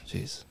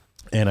 Jeez.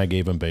 And I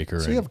gave him Baker.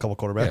 So you have a couple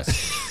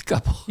quarterbacks.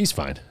 Couple. He's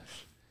fine.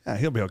 Yeah,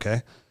 he'll be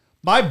okay.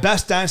 My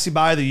best dynasty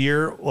buy of the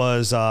year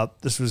was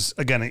this was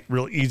again a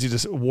real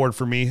easy award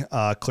for me,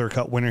 clear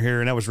cut winner here,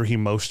 and that was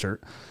Raheem Mostert.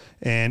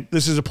 And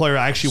this is a player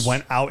I actually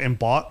went out and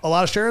bought a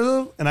lot of shares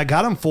of, and I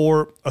got him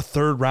for a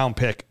 3rd round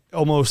pick.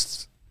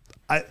 Almost,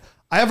 I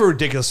have a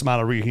ridiculous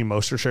amount of Raheem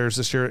Mostert shares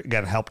this year.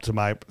 Again, helped to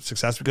my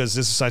success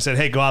because I said,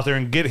 hey, go out there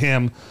and get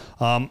him.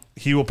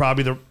 He will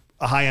probably be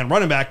a high end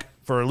running back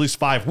for at least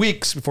 5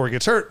 weeks before he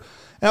gets hurt.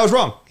 And I was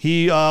wrong.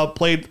 He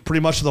played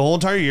pretty much the whole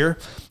entire year.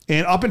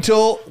 And up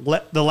until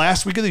the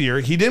last week of the year,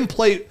 he didn't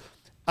play.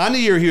 On the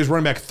year, he was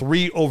running back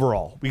 3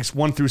 overall, weeks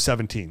 1 through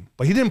 17.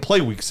 But he didn't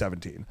play week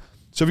 17.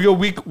 So if you go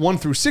week 1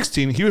 through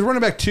 16, he was running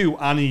back 2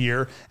 on the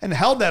year and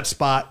held that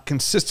spot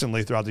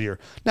consistently throughout the year.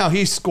 Now,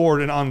 he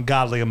scored an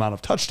ungodly amount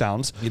of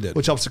touchdowns,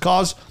 which helps the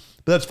cause.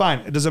 But that's fine.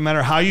 It doesn't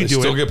matter how you do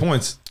it. Still get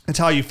points. It's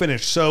how you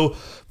finish. So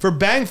for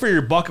bang for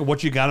your buck of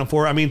what you got him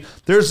for, I mean,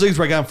 there's leagues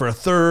where I got him for a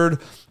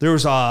 3rd. There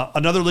was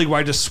another league where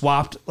I just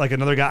swapped like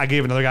another guy. I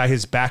gave another guy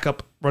his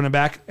backup running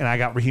back, and I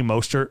got Raheem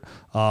Mostert.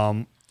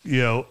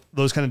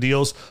 Those kind of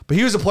deals. But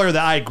he was a player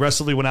that I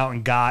aggressively went out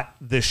and got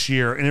this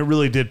year, and it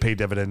really did pay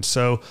dividends.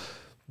 So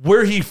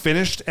where he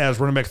finished as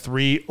running back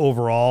 3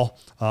 overall,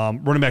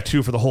 running back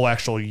 2 for the whole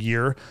actual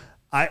year,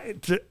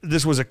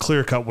 this was a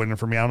clear cut winner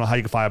for me. I don't know how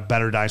you can find a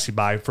better dynasty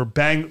buy for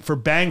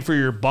bang for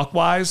your buck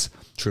wise.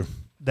 True.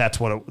 That's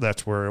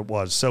where it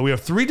was. So we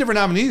have 3 different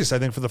nominees, I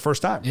think, for the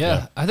first time.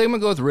 Yeah. I think I'm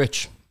gonna go with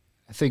Rich.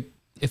 I think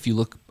if you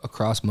look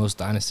across most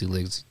dynasty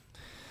leagues,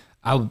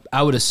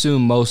 I would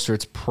assume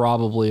Mostert's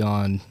probably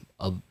on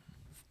a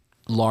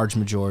large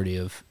majority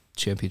of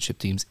championship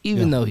teams,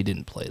 even though he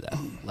didn't play that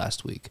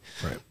last week.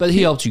 Right. But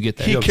he helped you get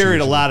there. He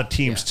carried a lot of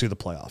teams to the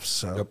playoffs.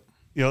 So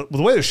with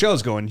the way the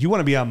show's going, you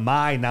want to be on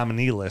my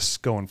nominee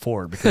list going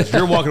forward because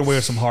you're walking away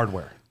with some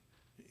hardware.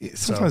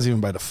 Sometimes even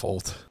by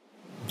default.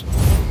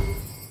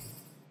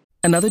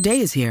 Another day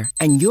is here,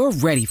 and you're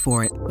ready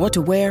for it. What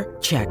to wear?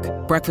 Check.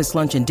 Breakfast,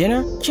 lunch, and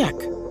dinner? Check.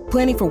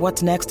 Planning for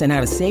what's next and how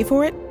to save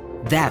for it?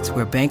 That's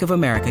where Bank of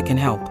America can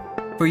help.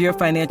 For your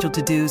financial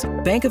to-dos,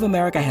 Bank of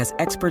America has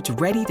experts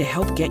ready to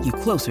help get you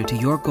closer to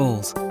your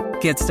goals.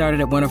 Get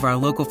started at one of our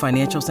local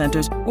financial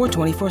centers or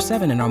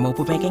 24/7 in our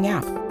mobile banking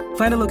app.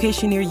 Find a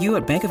location near you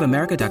at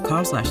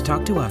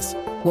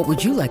bankofamerica.com/talktous. What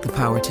would you like the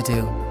power to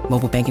do?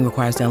 Mobile banking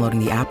requires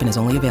downloading the app and is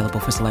only available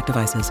for select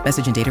devices.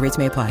 Message and data rates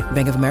may apply.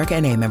 Bank of America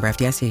NA, member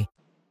FDIC.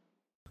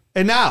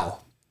 And now,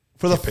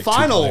 for the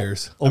final award.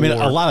 I mean,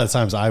 a lot of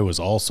times I was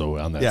also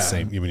on that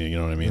same, you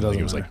know what I mean? Like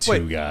it was like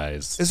 2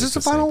 guys. Is this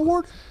the final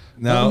award?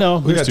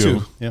 No, we got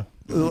 2. Yeah.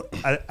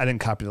 I didn't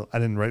copy. I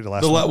didn't write the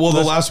last one. one. Well,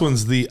 the last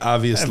one's the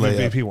obvious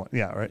MVP one.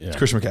 Yeah, right. Yeah. It's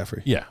Christian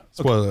McCaffrey. Yeah.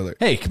 Spoiler alert.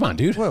 Hey, come on,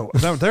 dude. Whoa,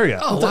 I'm not there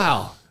yet. Oh,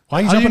 wow. Why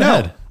are you jumping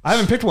ahead? I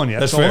haven't picked one yet.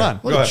 That's so fair. Hold on.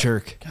 What a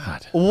jerk.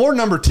 God. Award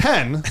number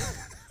 10,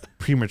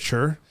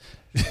 premature.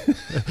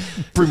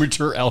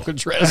 Premature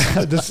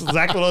Alcatraz. This is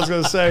exactly what I was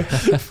going to say.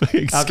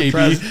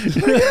 Escapee.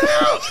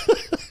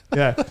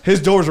 Yeah, his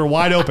doors are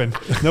wide open.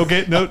 No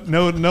gate,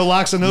 no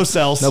locks and no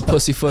cells. No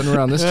pussyfooting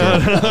around this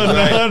joint.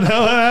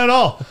 No, at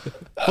all.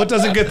 What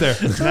doesn't get there?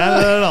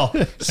 Not at all.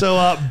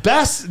 So,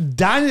 best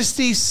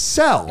dynasty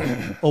sell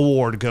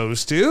award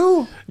goes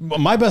to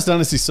my best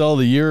dynasty sell of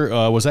the year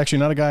was actually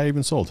not a guy I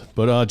even sold,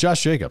 but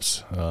Josh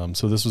Jacobs.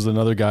 So this was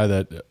another guy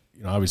that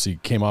obviously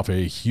came off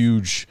a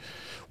huge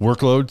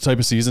workload type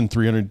of season,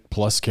 300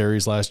 plus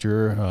carries last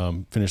year.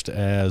 Finished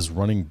as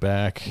running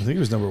back. I think he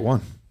was number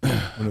 1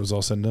 when it was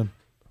all said and done.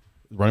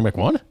 Running back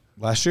 1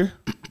 last year.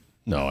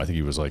 No, I think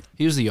he was like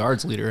He was the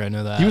yards leader. I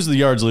know that. he was the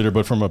yards leader,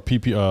 but from a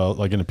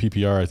like in a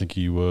PPR, I think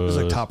he It was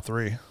was like top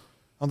 3. I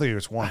don't think he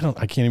was 1.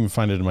 I can't even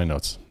find it in my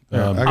notes.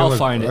 I'll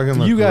find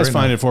it. You guys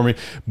find it for me.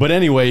 But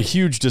anyway,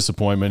 huge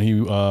disappointment.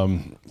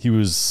 He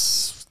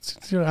was.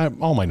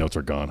 All my notes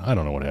are gone. I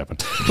don't know what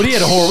happened, but he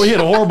had a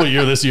horrible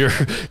year this year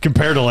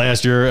compared to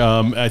last year.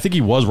 I think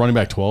he was running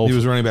back 12. He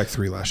was running back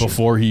 3 last year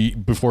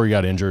before he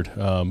got injured.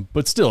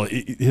 But still,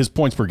 his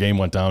points per game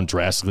went down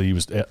drastically. He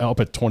was up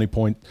at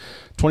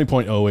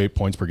 20.08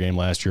 points per game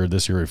last year.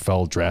 This year, he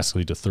fell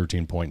drastically to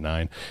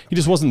 13.9. He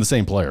just wasn't the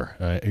same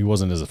player. He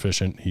wasn't as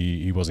efficient.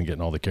 He wasn't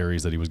getting all the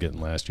carries that he was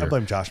getting last year. I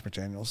blame Josh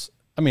McDaniels.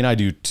 I mean, I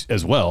do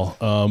as well.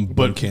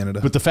 But Canada.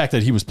 But the fact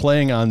that he was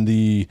playing on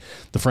the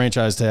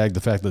franchise tag, the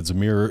fact that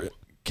Zamir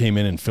came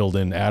in and filled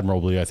in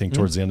admirably, I think,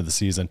 towards the end of the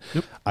season,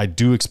 I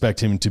do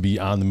expect him to be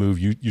on the move.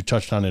 You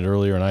touched on it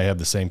earlier, and I have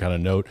the same kind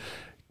of note.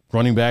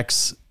 Running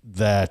backs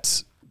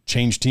that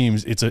change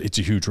teams, it's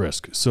a huge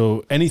risk.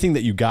 So anything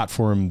that you got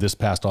for him this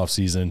past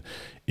offseason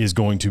is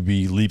going to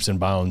be leaps and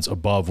bounds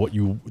above what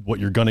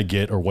you're going to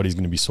get or what he's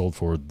going to be sold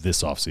for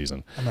this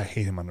offseason. I might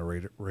hate him on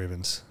the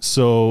Ravens.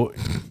 So...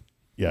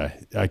 Yeah,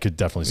 I could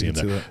definitely see him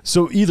there.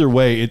 So either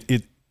way,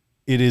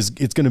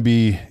 it's going to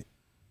be.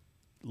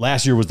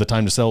 Last year was the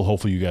time to sell.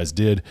 Hopefully, you guys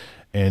did,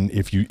 and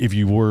if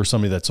you were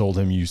somebody that sold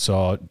him, you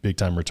saw big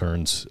time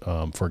returns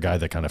for a guy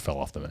that kind of fell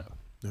off the map.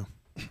 Yeah.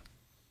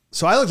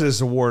 So I looked at this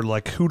award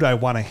like, who do I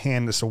want to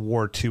hand this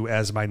award to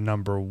as my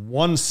number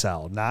 1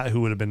 sell, not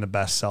who would have been the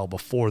best sell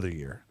before the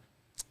year.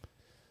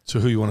 So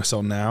who you want to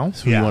sell now?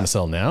 Who you want to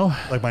sell now?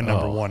 Like my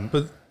number 1.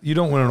 But you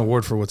don't win an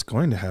award for what's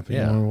going to happen.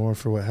 Yeah. You win an award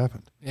for what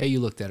happened. Yeah,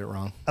 you looked at it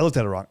wrong. I looked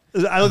at it wrong.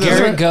 I looked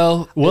Garrett,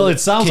 go. Well, it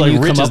sounds Can like you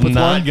Rich come is up with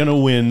not one? going to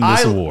win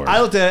this award. I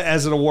looked at it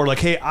as an award like,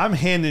 hey, I'm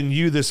handing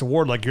you this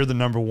award like you're the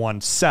number 1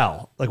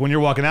 sell. Like when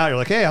you're walking out, you're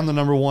like, hey, I'm the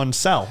number 1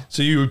 sell.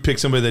 So you would pick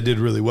somebody that did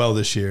really well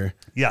this year.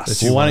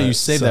 Yes. Well, why don't wanna you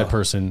save sell. that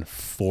person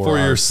for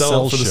your our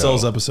sell for the show.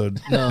 Sells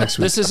episode No, next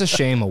week? this is a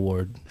shame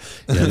award.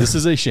 Yeah, this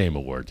is a shame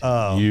award.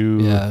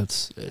 You Yeah,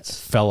 it's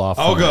fell off.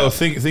 I'll the go. map.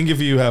 Think if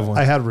you have one.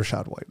 I had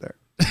Rashad White there.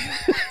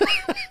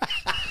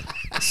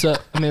 so.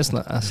 I mean,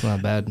 that's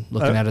not bad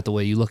looking at it the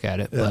way you look at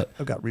it, but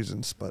I've got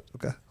reasons, but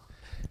okay.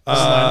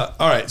 All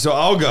right, so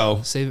I'll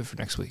go. save it for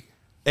next week.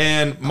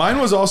 And mine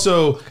was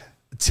also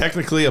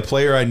technically a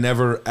player I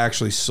never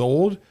actually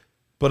sold,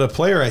 but a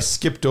player I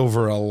skipped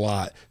over a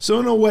lot. So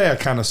in a way, I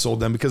kind of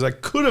sold them because I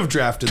could have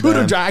drafted them.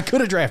 I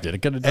could have drafted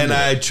it. And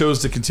I chose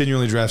to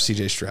continually draft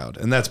CJ Stroud,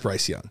 and that's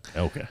Bryce Young.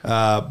 Okay.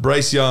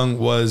 Bryce Young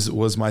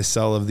was my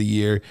sell of the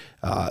year.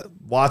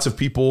 Lots of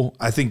people,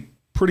 I think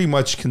pretty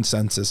much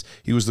consensus,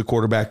 he was the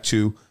quarterback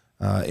 2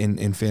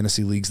 in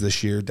fantasy leagues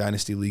this year,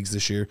 dynasty leagues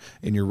this year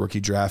in your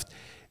rookie draft.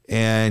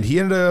 And he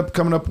ended up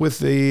coming up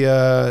with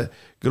a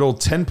good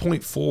old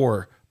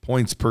 10.4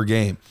 points per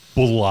game.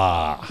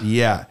 Blah.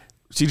 Yeah.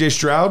 CJ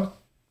Stroud,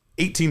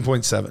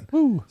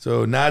 18.7.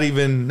 So not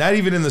even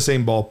in the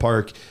same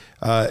ballpark.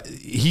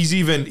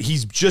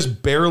 He's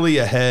just barely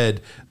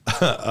ahead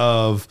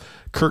of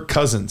Kirk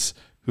Cousins,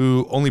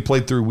 who only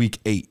played through week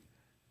 8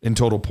 in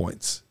total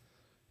points.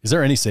 Is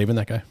there any saving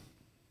that guy?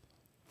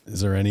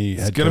 Is there any?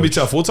 It's going to be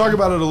tough. We'll talk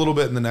about it a little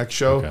bit in the next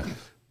show, Okay.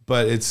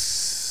 but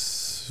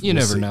it's You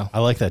we'll never see. know. I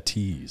like that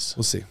tease.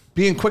 We'll see.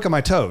 Being quick on my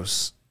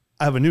toes,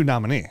 I have a new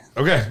nominee.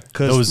 Okay.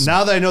 Because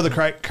now that I know the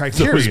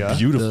criteria, Those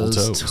beautiful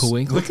Those toes.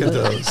 twinkle Look at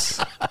those.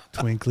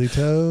 twinkly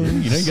toes.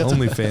 You know, you got some,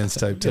 OnlyFans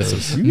type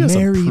toes. you got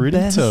some pretty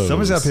toes.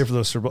 Somebody's got to pay for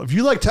those Super Bowl. If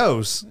you like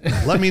toes,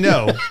 let me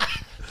know.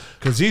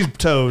 Because these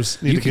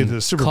toes need You to get can to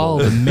the Super call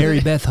Bowl. the Mary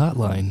Beth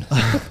hotline.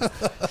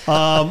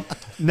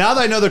 Now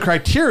that I know the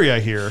criteria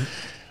here,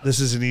 this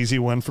is an easy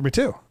one for me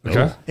too.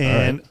 Okay.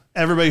 And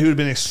everybody who'd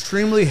been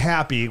extremely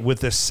happy with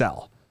this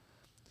sell.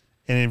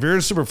 And if you're in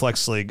a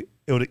Superflex league,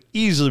 it would have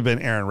easily been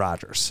Aaron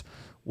Rodgers,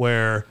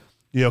 where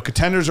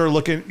contenders are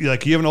looking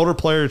like you have an older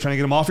player, you're trying to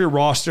get him off your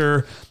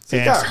roster. He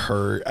got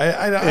hurt.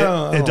 I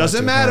don't It doesn't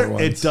like matter. hurt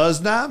ones. It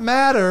does not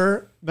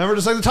matter. Remember,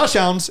 just like the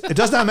touchdowns, it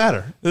does not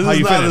matter. This how is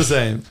you not the finish.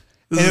 same.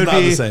 This And it is would not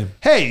be, the same.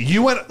 Hey,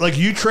 you went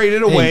you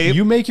traded away. Hey,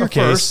 you make your a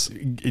first.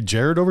 case.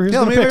 Jared over here is Yeah,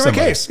 let going me to pick make my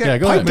somebody. case. Yeah,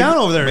 go pipe ahead. down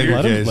over there. make You're-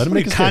 your case. Let him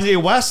make his Kanye case.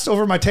 West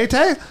over my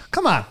Tay-Tay?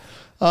 Come on.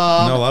 know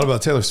a lot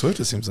about Taylor Swift,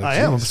 it seems like. I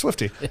am. I'm a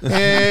Swiftie.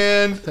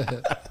 And,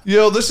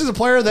 this is a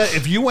player that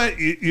if you went,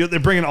 they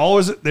bring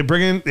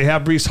in they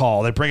have Breece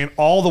Hall. They bring in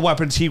all the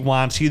weapons he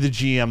wants. He's the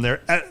GM.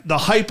 The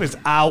hype is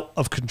out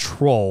of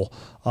control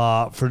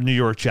for New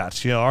York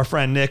Jets. Our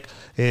friend Nick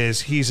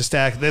he's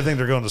ecstatic. They think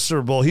they're going to the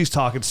Super Bowl. He's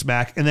talking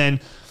smack. And then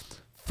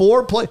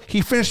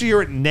he finished the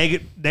year at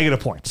negative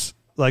points.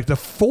 Like the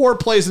 4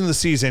 plays into the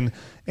season,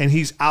 and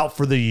he's out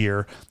for the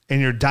year.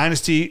 And your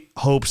dynasty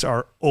hopes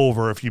are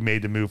over if you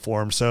made the move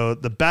for him. So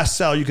the best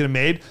sell you could have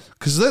made,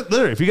 because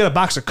literally, if you got a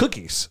box of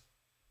cookies,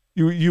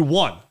 you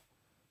won.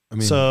 I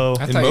mean, So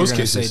I in thought you were most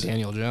going to say cases,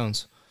 Daniel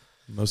Jones.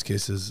 in most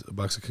cases, a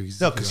box of cookies.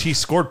 no, because he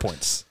scored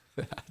points.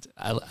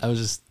 I was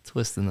just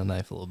twisting the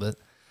knife a little bit.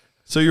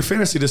 So your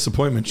fantasy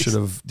disappointment should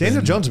have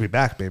Daniel been- Jones will be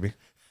back, baby.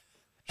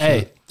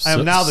 Hey, I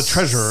am now the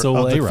treasurer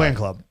of the fan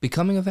club.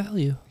 Becoming a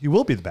value. You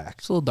will be the back.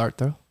 It's a little dart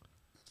throw.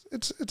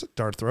 It's a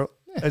dart throw.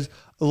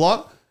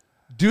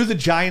 Do the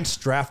Giants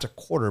draft a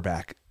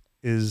quarterback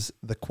is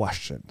the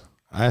question.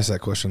 I asked that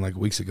question like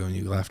weeks ago and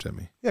you laughed at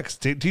me. Yeah, because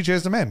TJ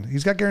is the man.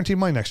 He's got guaranteed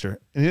money next year.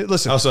 And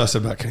listen, I also asked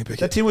about Kenny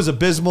Pickett. That team was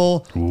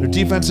abysmal. Their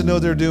defense didn't know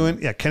what they're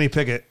doing. Yeah, Kenny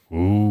Pickett.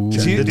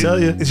 Is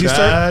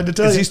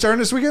he starting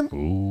this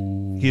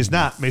weekend? He is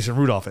not. Mason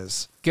Rudolph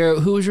is. Garrett,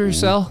 who was your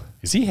sell?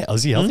 Is he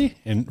healthy?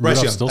 And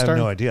Rudolph's still I have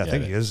starting? no idea. I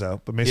think he is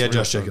though. But Mason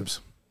Rudolph Josh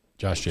Jacobs.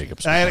 Josh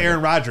Jacobs. I had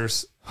Aaron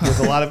Rodgers with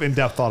a lot of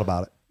in-depth thought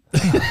about it.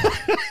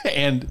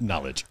 And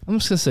knowledge. I'm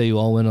just gonna say you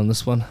all win on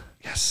this one.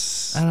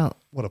 Yes. I don't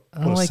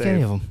like save.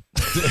 any of them.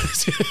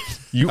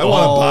 I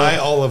want to buy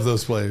all of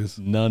those players.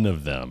 None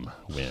of them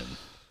win.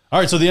 All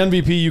right, so the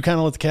MVP, you kind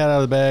of let the cat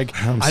out of the bag.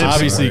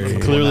 Obviously,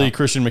 clearly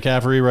Christian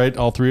McCaffrey, right?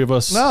 All three of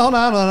us. No, hold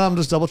on. I'm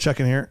just double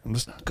checking here. I'm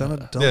just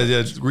gonna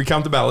double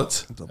recount the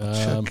ballots. Double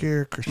check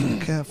here. Christian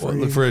McCaffrey.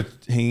 Look for a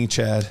hanging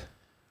Chad.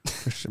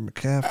 Christian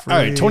McCaffrey. All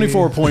right,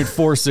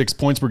 24.46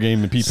 points per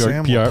game in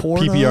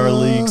PPR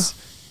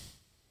leagues.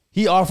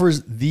 He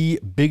offers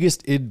the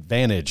biggest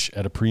advantage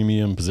at a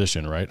premium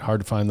position, right? Hard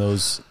to find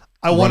those.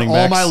 I won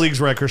all my leagues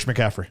where I had Christian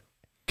McCaffrey.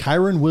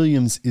 Kyron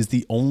Williams is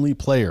the only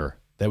player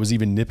that was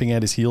even nipping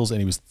at his heels,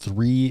 and he was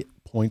 3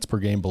 points per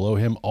game below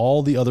him.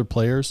 All the other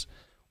players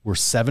were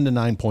 7 to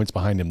 9 points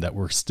behind him that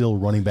were still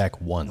running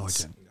back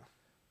ones.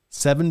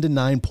 7 to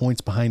 9 points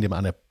behind him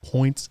on a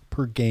points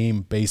per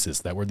game basis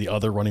that were the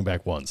other running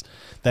back ones.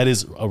 That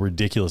is a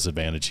ridiculous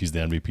advantage. He's the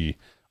MVP.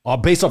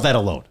 Based off that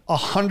alone.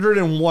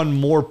 101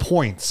 more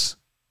points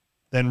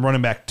than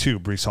running back 2,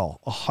 Breece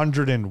Hall.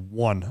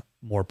 101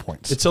 more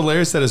points. It's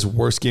hilarious that his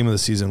worst game of the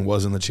season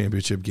was in the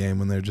championship game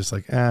when they're just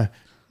like,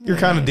 you're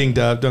kind of dinged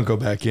up. Don't go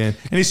back in.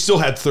 And he still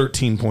had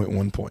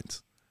 13.1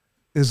 points.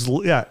 His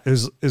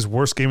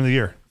worst game of the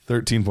year.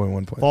 13.1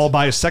 points. Followed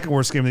by his second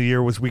worst game of the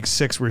year was week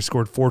 6 where he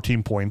scored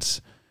 14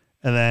 points.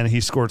 And then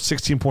he scored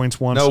 16 points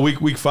once. No,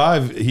 week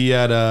 5, he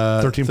had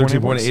 13.8 against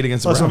the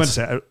Browns. That's what I meant to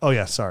say. Oh,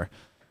 yeah, sorry.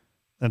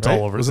 That's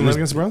all over. Wasn't that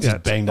against the Browns? Yeah,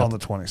 banged up on the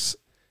 20s.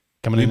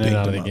 Coming in and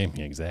out of the game.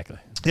 Yeah, exactly.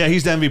 Yeah,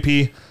 he's the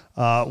MVP.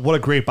 What a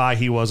great buy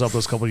he was up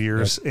those couple of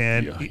years.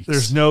 And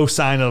there's no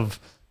sign of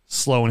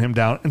slowing him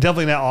down. And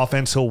definitely in that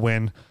offense, he'll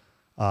win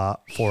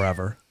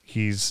forever.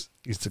 He's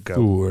the GOAT.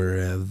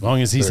 Forever. As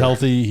long as he's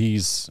healthy,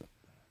 he's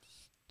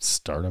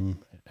start him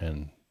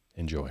and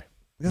enjoy.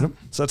 Yeah.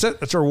 So that's it.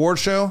 That's our award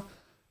show.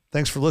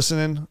 Thanks for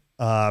listening.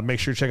 Make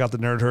sure you check out the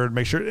Nerd Herd.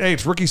 Hey,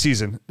 it's rookie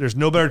season. There's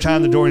no better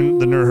time than during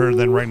the Nerd Herd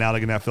than right now to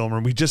get in that film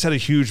room. We just had a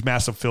huge,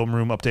 massive film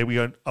room update. We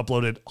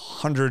uploaded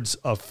hundreds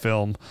of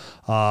film.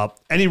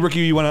 Any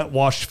rookie you want to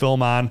watch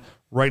film on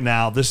right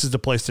now, this is the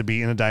place to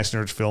be in the Dynasty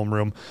Nerds film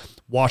room.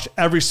 Watch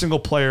every single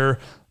player,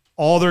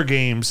 all their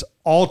games,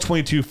 all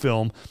 22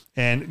 film.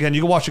 And again,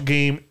 you can watch a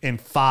game in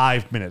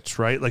 5 minutes,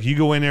 right? Like you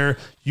go in there,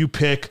 you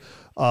pick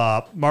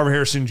Marvin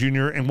Harrison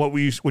Jr. and what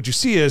you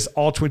see is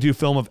all 22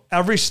 film of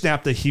every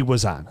snap that he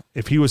was on.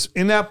 If he was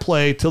in that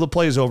play till the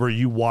play is over,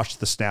 you watch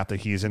the snap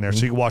that he's in there.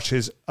 So you can watch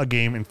a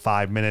game in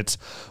 5 minutes.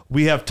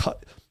 We have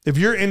if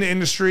you're in the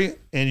industry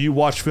and you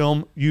watch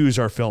film, use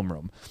our film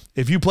room.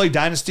 If you play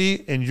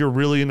Dynasty and you're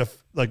really into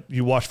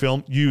you watch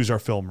film, use our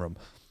film room.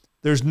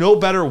 There's no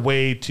better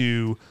way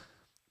to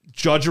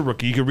judge a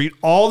rookie. You can read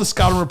all the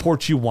scouting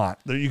reports you want.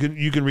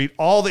 You can read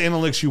all the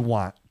analytics you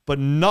want. But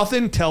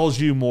nothing tells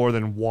you more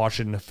than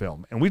watching the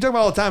film. And we talk about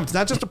all the time, it's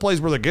not just the plays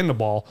where they're getting the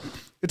ball.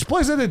 It's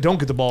plays that they don't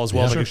get the ball as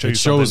well. Yeah, it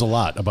shows a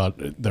lot about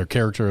their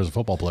character as a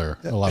football player.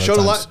 Yeah, a lot it of showed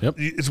times. a lot. Yep.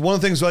 It's one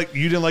of the things like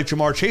you didn't like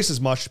Jamar Chase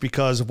as much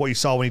because of what you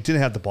saw when he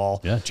didn't have the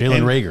ball. Yeah,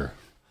 Jalen Reagor.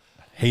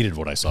 Hated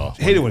what I saw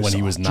when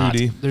he was not.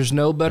 Judy. There's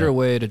no better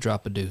way to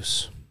drop a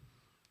deuce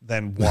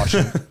than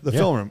watching the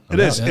film room. It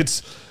is.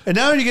 It's and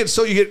now you get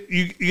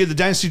the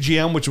Dynasty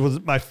GM, which was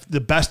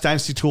the best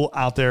Dynasty tool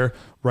out there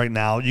right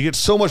now. You get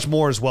so much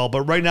more as well.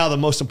 But right now, the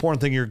most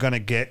important thing you're going to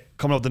get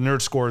coming up with the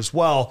Nerd Score as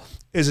well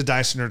is a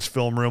Dynasty Nerds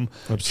film room.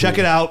 Absolutely. Check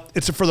it out.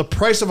 It's for the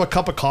price of a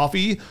cup of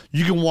coffee.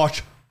 You can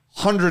watch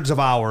hundreds of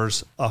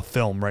hours of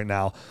film right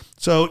now.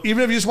 So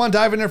even if you just want to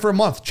dive in there for a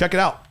month, check it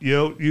out.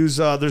 Use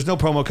there's no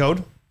promo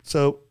code,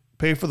 so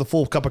pay for the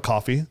full cup of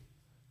coffee.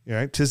 All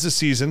right, 'tis the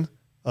season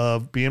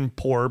of being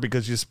poor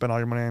because you spent all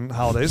your money on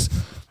holidays.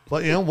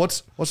 But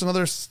what's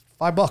another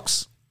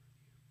 $5?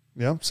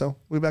 Yeah, so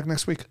we'll be back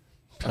next week.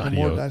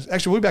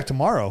 Actually, we'll be back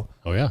tomorrow.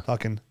 Oh yeah,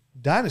 talking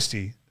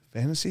Dynasty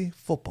Fantasy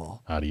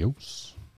Football. Adios.